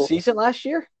play a full thankful, season last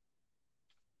year?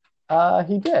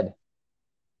 he did.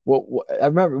 Well, I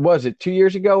remember, was it 2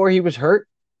 years ago where he was hurt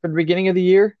for the beginning of the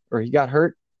year, or he got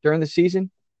hurt during the season?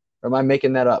 Or am I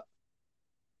making that up?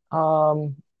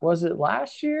 Was it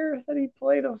last year that he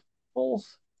played a full?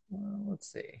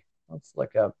 Let's see. Let's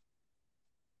look up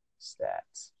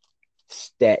stats.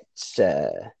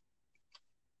 Stats.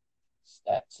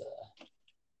 Stats.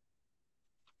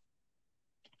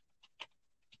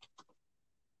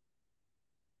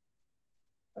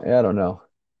 I don't know.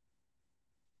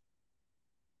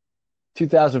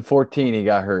 2014, he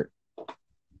got hurt.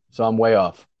 So I'm way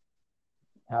off.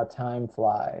 How time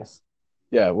flies.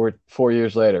 Yeah, we're 4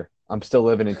 years later. I'm still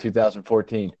living in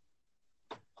 2014.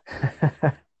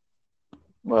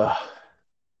 Ugh.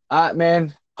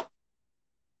 Man,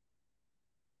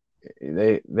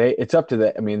 it's up to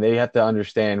them. I mean, they have to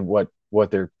understand what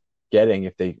they're getting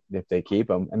if they keep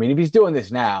him. I mean, if he's doing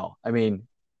this now, I mean,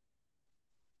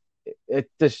 it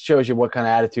just shows you what kind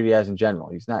of attitude he has in general.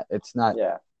 He's not. It's not.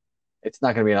 Yeah. It's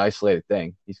not going to be an isolated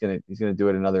thing. He's gonna do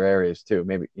it in other areas too.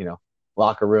 Maybe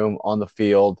locker room, on the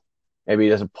field. Maybe he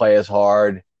doesn't play as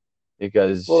hard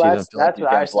because Well, he doesn't feel like that's he's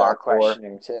what I getting start blocked for.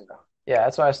 questioning too. Yeah,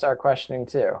 that's what I start questioning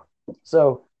too.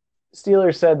 So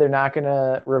Steelers said they're not going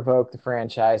to revoke the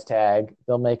franchise tag.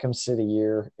 They'll make him sit a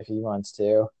year if he wants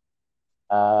to.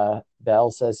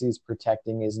 Bell says he's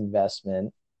protecting his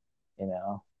investment,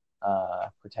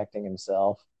 protecting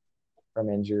himself from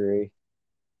injury.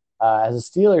 As a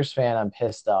Steelers fan, I'm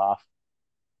pissed off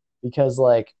because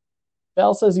like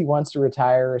Bell says he wants to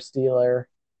retire a Steeler.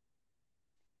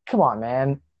 Come on,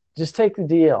 man. Just take the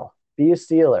deal. Be a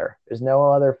Steeler.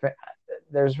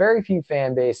 There's very few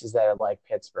fan bases that are like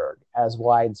Pittsburgh as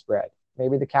widespread.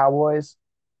 Maybe the Cowboys.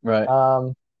 Right.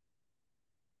 Um,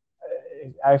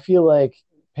 I feel like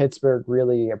Pittsburgh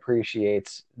really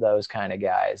appreciates those kind of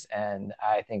guys, and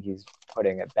I think he's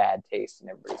putting a bad taste in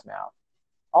everybody's mouth.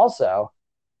 Also,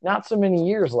 not so many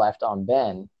years left on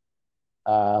Ben.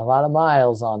 A lot of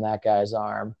miles on that guy's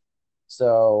arm.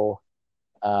 So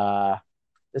uh,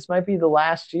 this might be the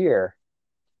last year.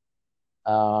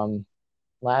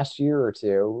 Last year or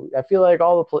two. I feel like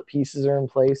all the pieces are in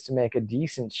place to make a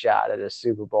decent shot at a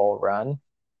Super Bowl run.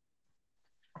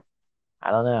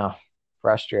 I don't know.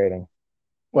 Frustrating.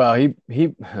 Well,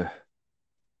 he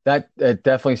that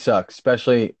definitely sucks.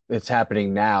 Especially it's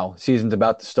happening now. Season's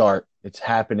about to start. It's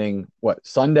happening. What,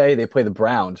 Sunday? They play the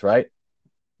Browns, right?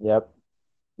 Yep.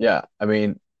 Yeah. I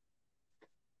mean,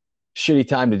 shitty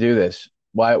time to do this.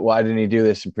 Why didn't he do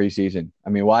this in preseason? I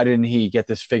mean, why didn't he get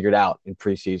this figured out in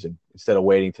preseason instead of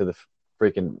waiting to the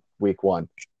freaking week one?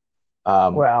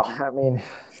 Well, I mean,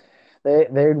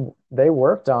 they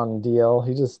worked on a deal.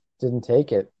 He just didn't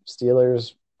take it.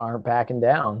 Steelers aren't backing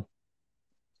down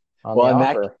on the well, and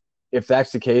that offer. if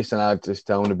that's the case, then I'd just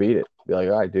tell him to beat it. Be like,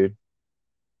 all right, dude,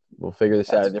 we'll figure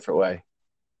this out a That's different way.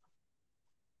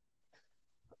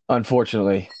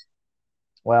 Unfortunately.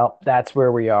 well, that's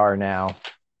where we are now.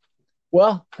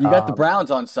 Well, you got the Um,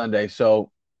 Browns on Sunday,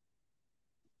 so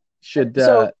should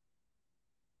so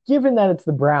given that it's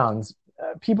the Browns,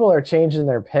 people are changing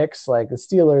their picks. Like the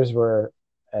Steelers were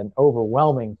an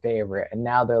overwhelming favorite, and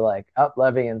now they're like, "Up,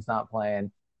 Le'Veon's not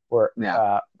playing." Or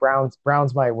no, Browns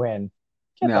might win.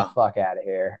 Get the no, fuck out of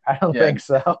here! I don't yeah, think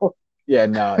so. yeah,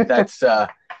 no,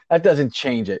 that doesn't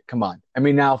change it. Come on. I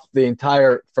mean, now if the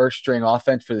entire first string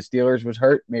offense for the Steelers was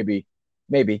hurt, maybe.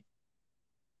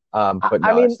 But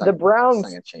I no, mean, that's not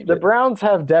gonna change The it. Browns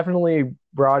have definitely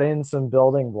brought in some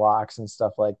building blocks and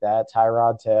stuff like that.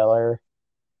 Tyrod Taylor.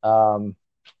 Um,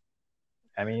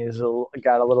 I mean,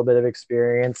 got a little bit of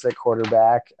experience at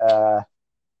quarterback.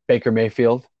 Baker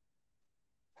Mayfield.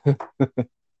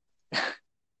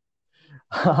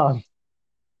 Um,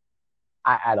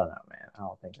 I don't know, man. I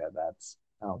don't think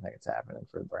it's happening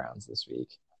for the Browns this week.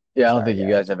 Yeah, I don't Sorry, think you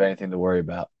guys. guys have anything to worry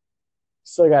about.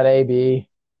 Still got AB.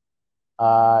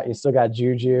 You still got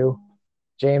Juju.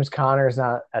 James Conner's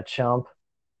not a chump.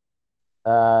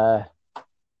 Uh,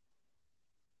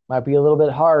 might be a little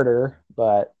bit harder,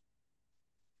 but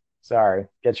sorry.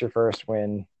 Get your first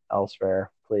win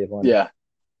elsewhere, Cleveland. Yeah,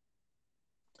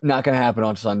 not gonna happen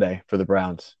on Sunday for the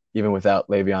Browns, even without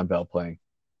Le'Veon Bell playing.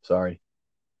 Sorry.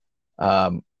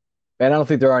 Um, and I don't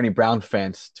think there are any Brown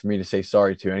fans for me to say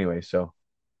sorry to anyway, so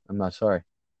I'm not sorry.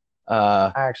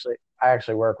 Uh, I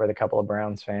actually work with a couple of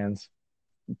Browns fans.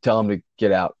 Tell them to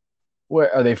get out.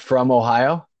 Where are they from?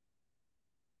 Ohio?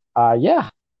 Yeah.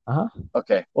 Uh-huh.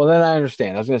 Okay. Well, then I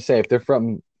understand. I was gonna say if they're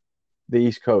from the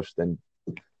East Coast, then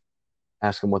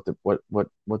ask them what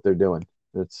they're doing.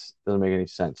 That's doesn't make any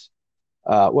sense.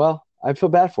 Well, I feel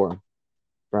bad for them,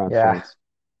 Browns Yeah. fans.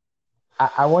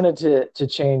 I wanted to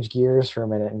change gears for a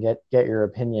minute and get your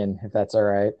opinion, if that's all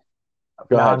right.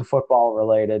 Go ahead, Non-football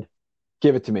related.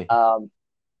 give it to me. Um,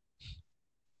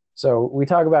 so we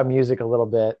talk about music a little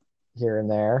bit here and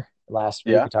there. Last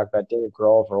week Yeah. we talked about Dave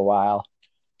Grohl for a while.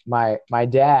 My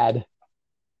dad,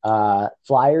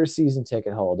 Flyers season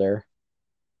ticket holder,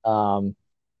 um,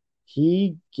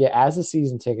 as a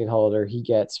season ticket holder, he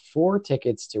gets 4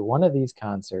 tickets to one of these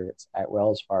concerts at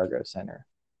Wells Fargo Center.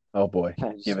 Oh boy,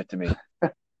 Just, give it to me.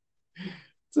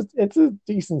 it's a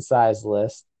decent sized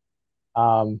list.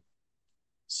 Um,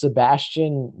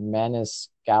 Sebastian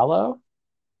Maniscalco,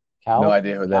 No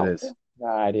idea who that is. No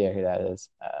idea who that is.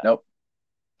 Nope,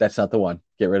 that's not the one.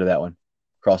 Get rid of that one.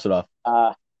 Cross it off.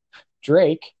 Uh,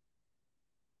 Drake,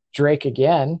 Drake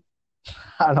again.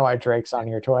 I don't know why Drake's on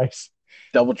here twice.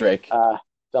 Double Drake. Uh,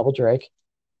 Double Drake,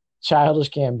 Childish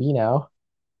Gambino.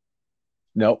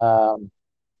 Nope. No,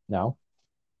 No,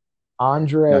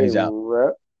 Andre he's out.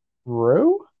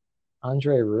 Rue,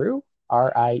 Andre Rue,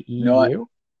 No, Rieu.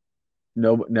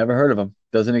 no, never heard of him.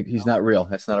 Doesn't he's No. not real.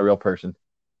 That's not a real person.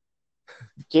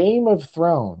 Game of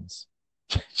Thrones,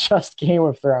 just Game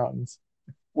of Thrones.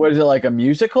 What is it like a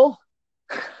musical?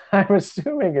 I'm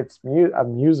assuming it's a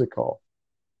musical.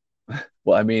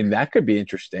 Well, I mean, that could be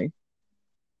interesting.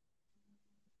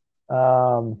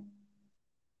 Um,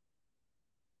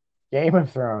 Game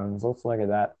of Thrones. Let's look at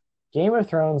that. Game of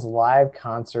Thrones live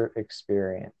concert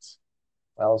experience,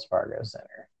 Wells Fargo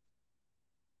Center.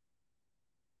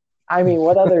 I mean,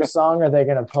 what other song are they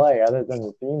going to play other than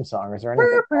the theme song? Is there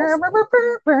anything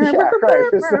else? Yeah,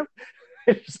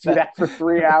 right. Just do that for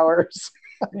 3 hours.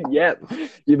 Yep.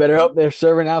 You better hope they're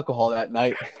serving alcohol that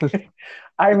night.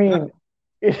 I mean,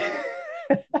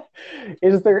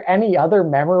 is there any other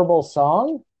memorable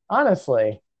song?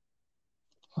 Honestly,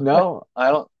 No,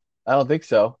 I don't think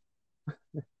so.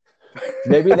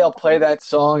 Maybe they'll play that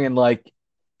song in like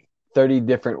 30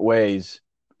 different ways.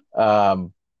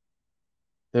 Um,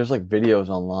 there's like videos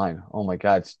online. Oh my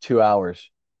God, it's 2 hours.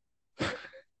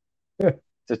 It's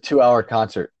a 2 hour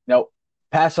concert. Nope.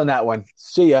 Pass on that one.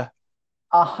 See ya.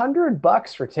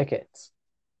 $100 for tickets.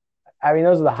 I mean,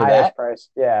 those are the For highest that? price.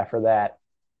 Yeah, for that.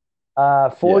 Yeah.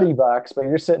 $40, but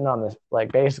you're sitting on the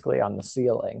like basically on the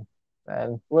ceiling.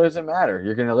 And What does it matter?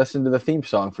 You're gonna listen to the theme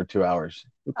song for 2 hours.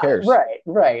 Who cares?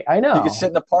 right. I You can sit know.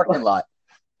 in the parking lot.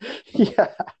 Yeah.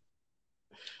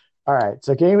 All right.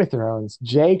 So Game of Thrones,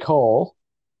 J. Cole.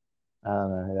 I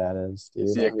don't know who that is,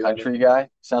 Is dude. he a country guy?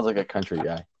 Sounds like a country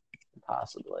guy.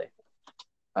 Possibly.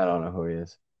 I don't know who he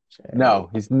is. J. No,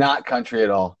 he's not country at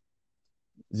all.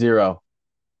 Zero.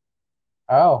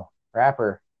 Oh,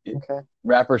 rapper. Okay.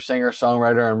 Rapper, singer,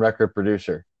 songwriter, and record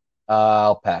producer.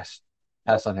 I'll pass.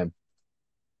 Nope. Pass on him.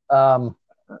 Um,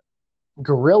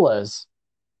 Gorillas.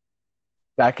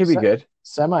 That could be good.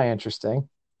 Semi interesting.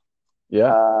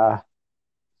 Yeah. Uh,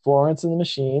 Florence and the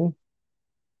Machine.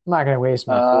 I'm not gonna waste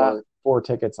my Uh, four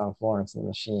tickets on Florence and the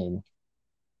Machine.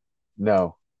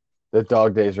 no. The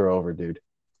dog days are over, dude.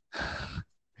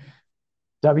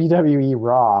 WWE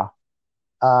Raw.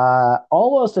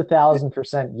 Almost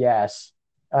 1,000% yes.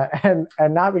 And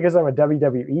not because I'm a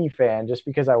WWE fan, just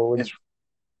because I would Is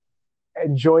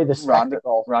enjoy the Ronda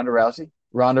spectacle. Ronda Rousey?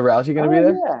 Ronda Rousey gonna be Oh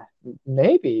there? yeah,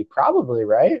 maybe, probably,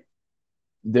 right?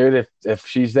 Dude, if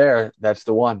she's there, that's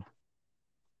the one.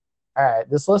 All right,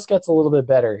 this list gets a little bit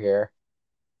better here.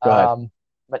 Go ahead.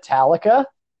 Metallica, eh?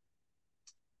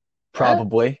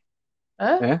 Probably.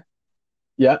 Eh? Yeah.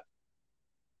 Yeah.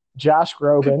 Josh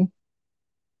Groban,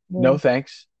 No mm,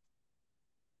 thanks.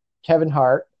 Kevin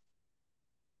Hart.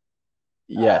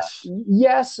 Yes.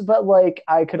 Yes, but like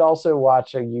I could also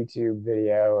watch a YouTube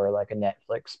video or like a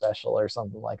Netflix special or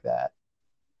something like that.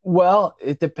 Well,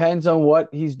 it depends on what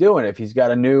he's doing. If he's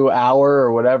got a new hour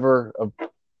or whatever of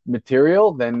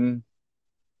material, then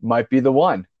might be the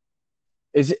one.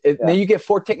 Is it now Yeah, you get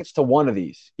 4 tickets to one of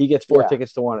these. He gets four yeah,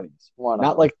 tickets to one of these. one of Not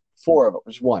them. like four of them,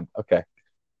 just one. Okay.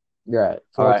 You're right. All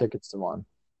Four right. tickets to one.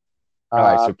 All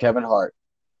right. Uh, So Kevin Hart.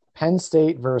 Penn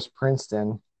State versus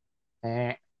Princeton.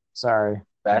 Sorry, Penn State.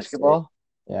 Basketball?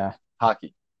 Yeah. Hockey.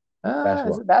 Is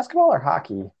Basketball. it basketball or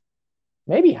hockey?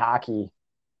 Maybe hockey.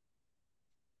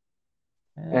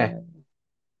 Eh. Uh,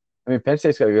 I mean Penn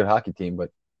State's got a good hockey team, but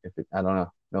I don't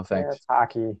know. No yeah, thanks. it's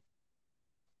hockey.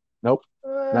 Nope.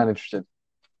 Uh, Not interested.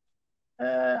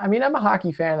 I mean, I'm a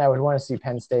hockey fan. I would want to see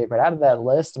Penn State, but out of that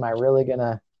list, am I really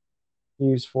gonna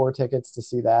use 4 tickets to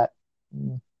see that?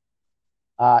 Mm.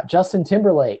 Justin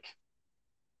Timberlake.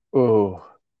 Ooh,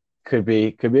 could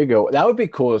be a go. That would be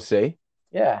cool to see.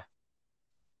 Yeah.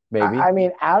 I Maybe.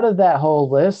 mean, out of that whole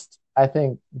list, I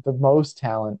think the most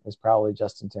talent is probably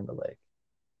Justin Timberlake.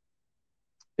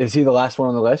 Is he the last one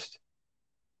on the list?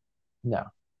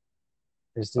 No,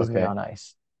 there's Disney Okay, on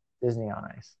Ice. Disney on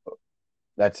Ice.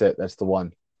 that's it. That's the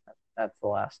one. That's the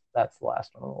last. That's the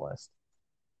last one on the list.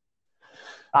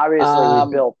 Obviously, we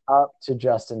Um, built up to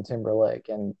Justin Timberlake,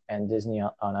 and Disney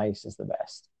on Ice is the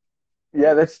best.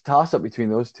 yeah, that's a toss up between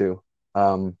those two.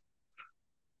 Um,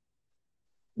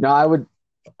 no, I would.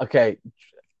 Okay,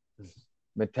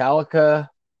 Metallica,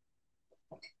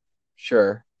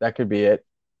 sure, that could be it.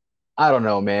 I don't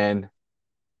know, man.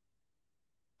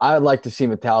 I would like to see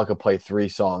Metallica play three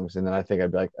songs, and then I think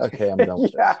I'd be like, okay, I'm done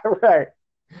with Yeah, this. right.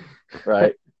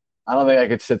 Right? I don't think I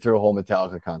could sit through a whole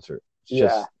Metallica concert. It's Yeah,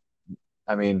 just,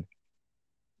 I mean,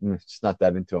 it's not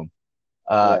that into him.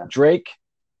 yeah. Drake,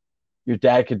 your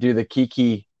dad could do the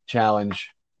KiKi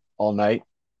challenge all night,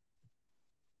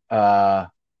 uh,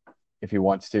 if he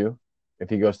wants to, if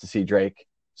he goes to see Drake.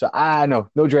 So I know,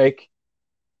 no Drake,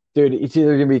 dude. It's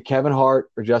either gonna be Kevin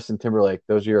Hart or Justin Timberlake.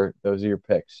 Those are your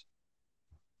picks.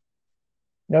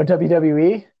 No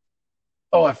WWE.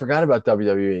 Oh, I forgot about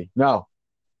WWE. No,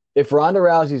 if Ronda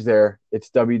Rousey's there, it's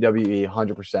WWE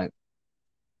 100%.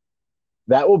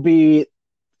 That will be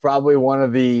probably one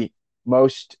of the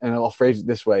most, and I'll phrase it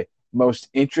this way, most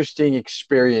interesting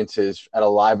experiences at a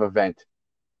live event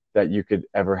that you could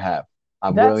ever have.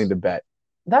 I'm willing That's to bet.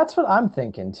 that's what I'm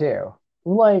thinking too.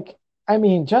 Like, I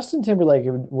mean, Justin Timberlake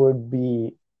would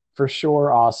be for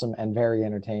sure awesome and very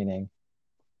entertaining.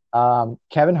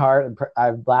 Kevin Hart,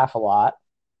 I'd laugh a lot,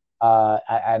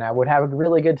 and I would have a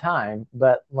really good time.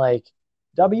 But like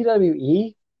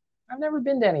WWE, I've never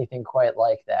been to anything quite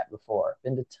like that before.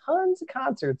 Been to tons of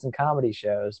concerts and comedy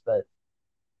shows, but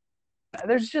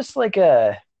there's just like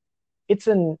it's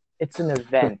an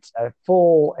event, a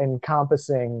full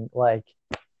encompassing like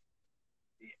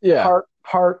Yeah.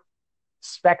 part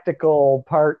spectacle,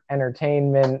 part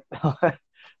entertainment.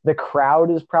 The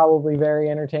crowd is probably very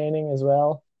entertaining as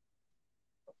well.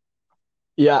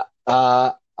 Yeah.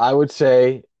 I would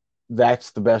say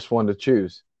that's the best one to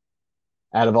choose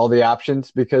out of all the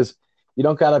options because you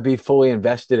don't got to be fully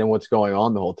invested in what's going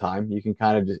on the whole time. You can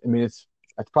kind of just, I mean, it's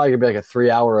probably gonna be like a 3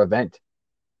 hour event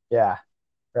Yeah,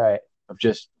 right. of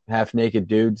just half naked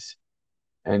dudes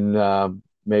and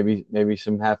maybe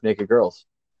some half naked girls.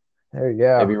 There you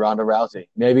go. Maybe Ronda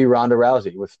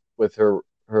Rousey with her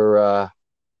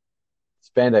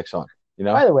spandex on. You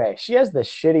By know the way, she has the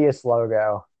shittiest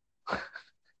logo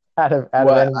out of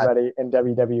what? anybody in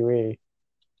WWE.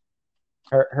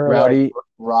 Her like Rowdy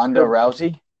Ronda her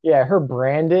Rousey. yeah, her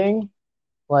branding,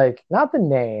 like not the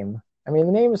name. I mean,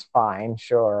 the name is fine,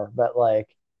 sure, but like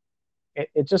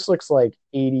it just looks like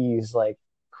 80s like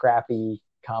crappy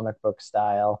comic book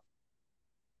style.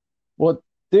 Well,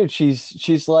 dude,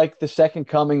 she's like the second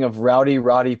coming of Rowdy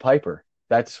Roddy Piper.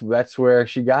 That's where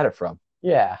she got it from.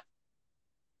 Yeah,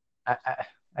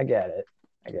 I get it.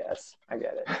 I guess I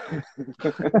get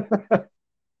it.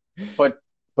 but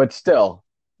but still,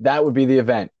 that would be the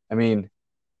event. I mean,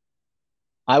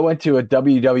 I went to a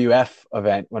WWF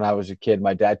event when I was a kid.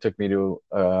 My dad took me to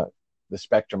the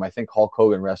Spectrum. I think Hulk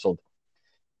Hogan wrestled,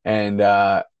 and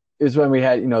it was when we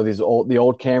had the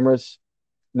old cameras,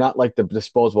 not like the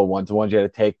disposable ones, the ones you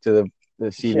had to take to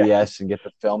the Yeah, CVS and get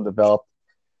the film developed.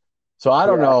 So I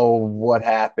don't yeah. know what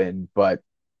happened, but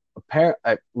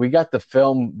apparently we got the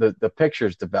film, the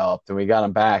pictures developed, and we got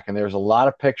them back, and there's a lot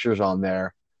of pictures on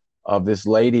there of this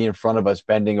lady in front of us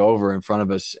bending over in front of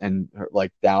us and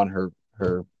like down her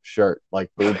shirt,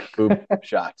 like boob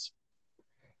shots.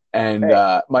 And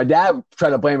Hey, my dad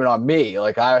tried to blame it on me.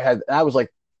 Like I was like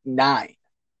 9.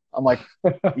 I'm like,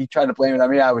 he tried to blame it on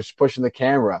me. I was pushing the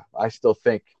camera. I still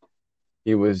think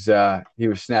he was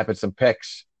snapping some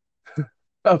pics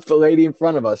of the lady in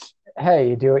front of us. hey,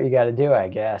 you do what you got to do, I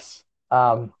guess.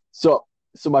 So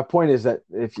so my point is that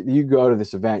if you go to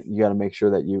this event, you got to make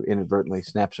sure that you inadvertently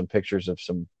snap some pictures of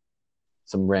some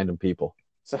random people.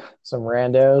 Some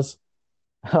randos.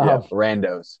 Yeah, Um,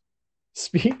 randos.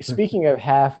 speaking of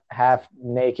half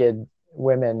naked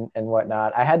women and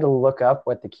whatnot, I had to look up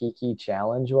what the KiKi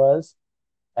challenge was,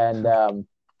 and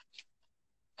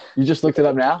You just looked it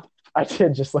up now? I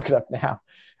did just look it up now,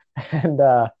 and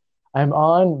I'm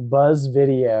on Buzz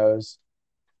Videos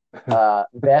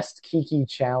best KiKi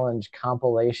challenge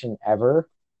compilation ever,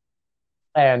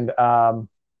 and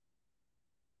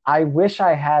I wish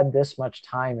I had this much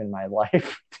time in my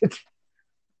life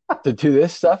To do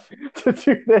this stuff? to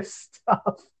do this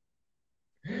stuff.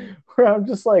 Where I'm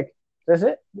just like, does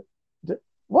it?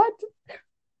 What?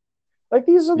 Like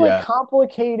these are like Yeah.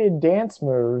 complicated dance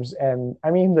moves, and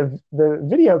I mean the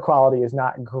video quality is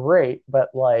not great, but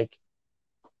like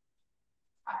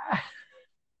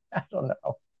I don't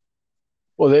know.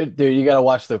 Well, you got to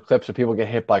watch the clips of people get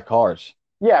hit by cars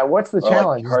Yeah, what's the or like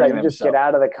challenge? Is that hurting you just get themselves.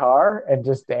 out of the car and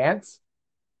just dance?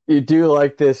 You do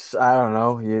like this, I don't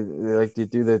know, you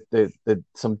do the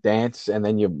some dance and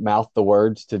then you mouth the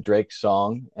words to Drake's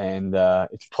song and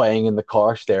it's playing in the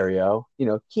car stereo.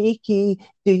 Kiki,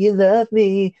 do you love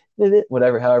me?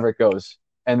 Whatever, however it goes.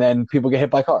 And then people get hit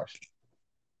by cars.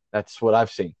 That's what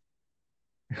I've seen.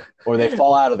 Or they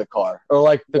fall out of the car. Or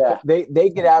like Yeah. they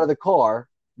get out of the car,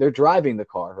 they're driving the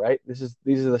car, right?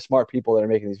 These are the smart people that are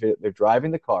making these videos. They're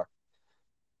driving the car.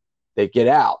 They get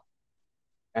out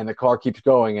and the car keeps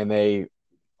going and they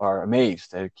are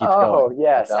amazed that it keeps going Oh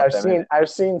yes, without them in it. I've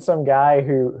seen some guy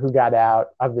who got out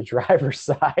of the driver's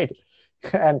side,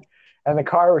 and the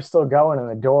car was still going and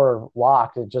the door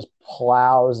locked. It just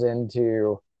plows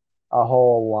into a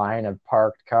whole line of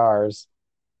parked cars,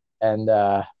 and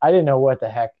I didn't know what the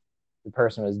heck the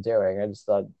person was doing. I just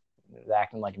thought he was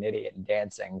acting like an idiot and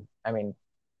dancing. I mean,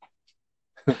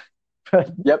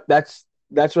 but Yep, that's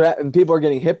what happened. People are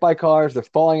getting hit by cars. They're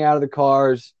falling out of the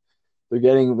cars. They're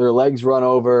getting their legs run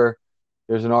over.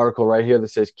 There's an article right here that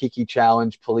says KiKi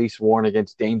challenge. Police warn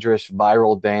against dangerous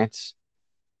viral dance.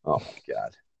 Oh my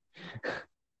God,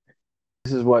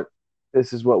 this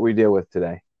is what we deal with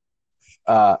today.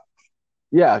 Uh,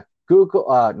 yeah, Google,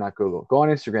 not Google. Go on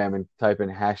Instagram and type in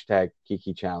hashtag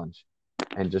KiKi challenge,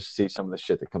 and just see some of the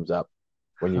shit that comes up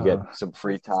when you get some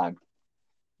free time.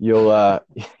 You'll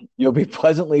you'll be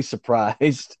pleasantly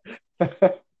surprised.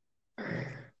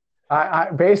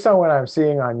 based on what I'm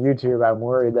seeing on YouTube, I'm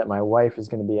worried that my wife is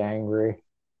going to be angry.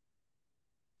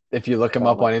 If you look them So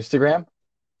up on much. Instagram.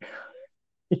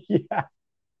 Yeah,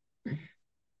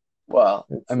 Well,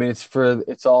 I it's mean,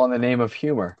 it's all in the name of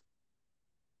humor.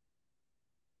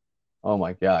 Oh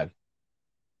my God.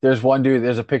 There's one dude,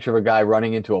 there's a picture of a guy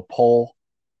running into a pole.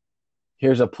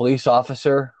 Here's a police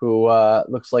officer who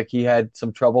looks like he had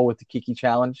some trouble with the KiKi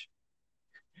challenge.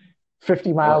 50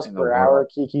 What miles in the per hour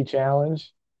world? KiKi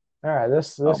challenge. All right, Oh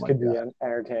this my could be God.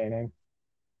 entertaining.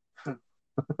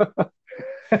 I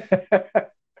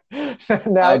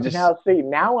Now just, see,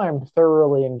 now I'm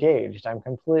thoroughly engaged. I'm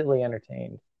completely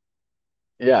entertained.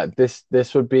 yeah, this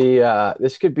would be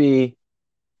this could be,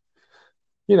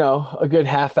 a good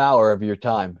half hour of your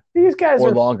time These guys or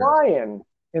are longer. flying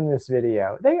in this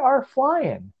video. They are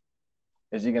flying.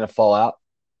 Is he gonna fall out?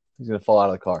 He's gonna fall out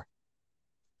of the car.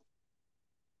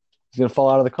 He's gonna fall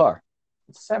out of the car.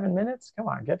 7 minutes? Come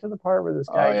on, get to the part where this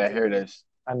Oh guy yeah, gets here it is.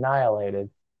 annihilated.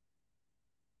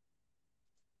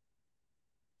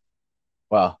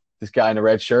 Wow, this guy in a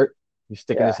red shirt, he's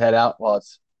sticking Yeah. his head out while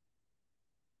it's.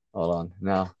 Hold on,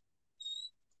 no,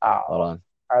 hold Oh, on.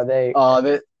 are they?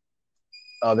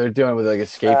 Oh, they're doing it with like a This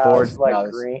is skateboard. like No,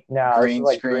 this green. No, this is green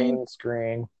like screen. green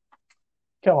screen.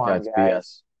 Come on, That's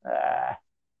guys. BS.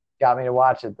 Got me to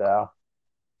watch it though.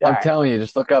 All I'm right. telling you,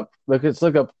 just look up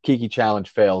KiKi challenge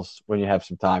fails when you have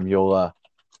some time. You'll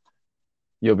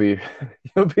be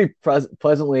you'll be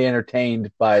pleasantly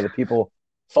entertained by the people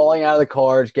falling out of the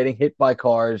cars, getting hit by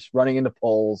cars, running into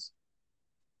poles,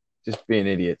 just being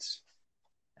idiots.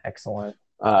 Excellent.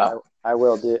 Uh, I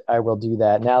will do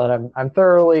that now that I'm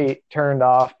thoroughly turned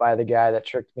off by the guy that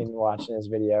tricked me into watching his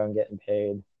video and getting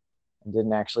paid and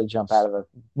didn't actually jump out of a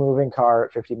moving car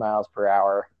at 50 miles per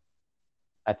hour.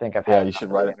 I think I've yeah, had you enough should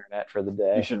of write the it. internet for the You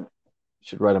day.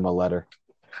 should write him a letter.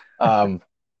 Um,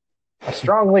 A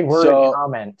strongly worded so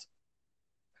comment.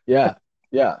 yeah,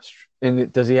 yeah.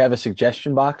 And does he have a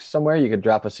suggestion box somewhere? You could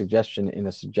drop a suggestion in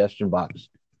a suggestion box.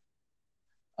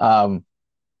 Um,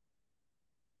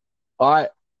 all right,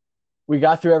 we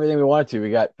got through everything we wanted to.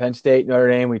 We got Penn State, Notre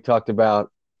Dame. We talked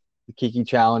about the KiKi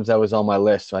challenge. That was on my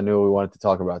list, so I knew we wanted to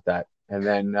talk about that. And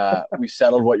then we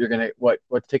settled what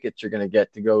tickets you're gonna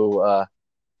get to go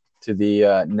to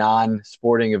the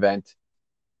non-sporting event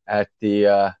at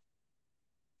the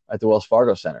Wells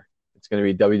Fargo Center. It's gonna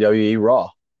be WWE Raw.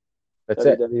 That's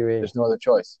it. WWE. There's no other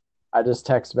choice. I just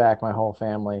text back my whole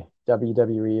family.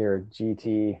 WWE or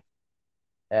GTFO.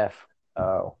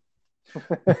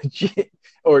 G-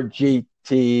 or I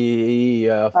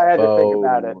had to think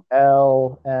about it.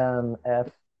 GTFO.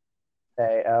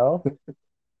 LMFAO.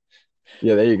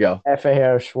 Yeah, there you go.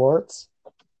 FAO Schwartz.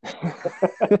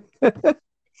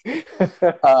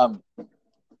 Um,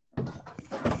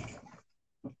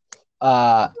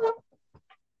 uh,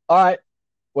 all right.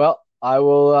 Well, I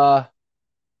will.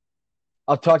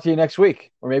 I'll talk to you next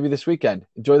week, or maybe this weekend.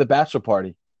 Enjoy the bachelor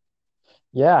party.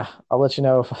 Yeah, I'll let you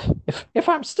know if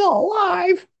I'm still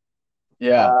alive.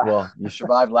 Yeah, Uh, well, you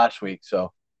survived last week,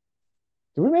 so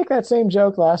did we make that same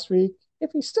joke last week?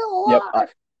 If he's still yep,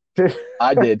 alive.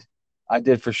 I did. I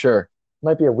did for sure.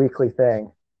 Might be a weekly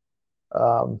thing.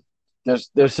 Um,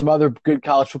 There's some other good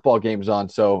college football games on,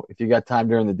 so if you got time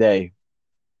during the day,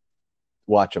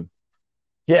 watch them.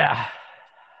 yeah,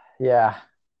 yeah.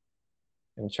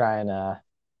 I'm trying.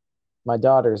 My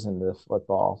daughter's into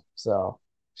football, so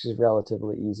she's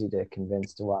relatively easy to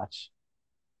convince to watch.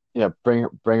 Yeah, bring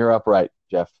her up right,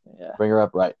 Jeff. Yeah. Bring her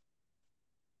up right.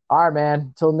 All right, man.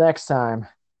 Until next time.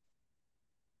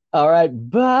 All right,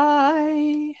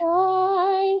 bye.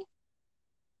 Bye.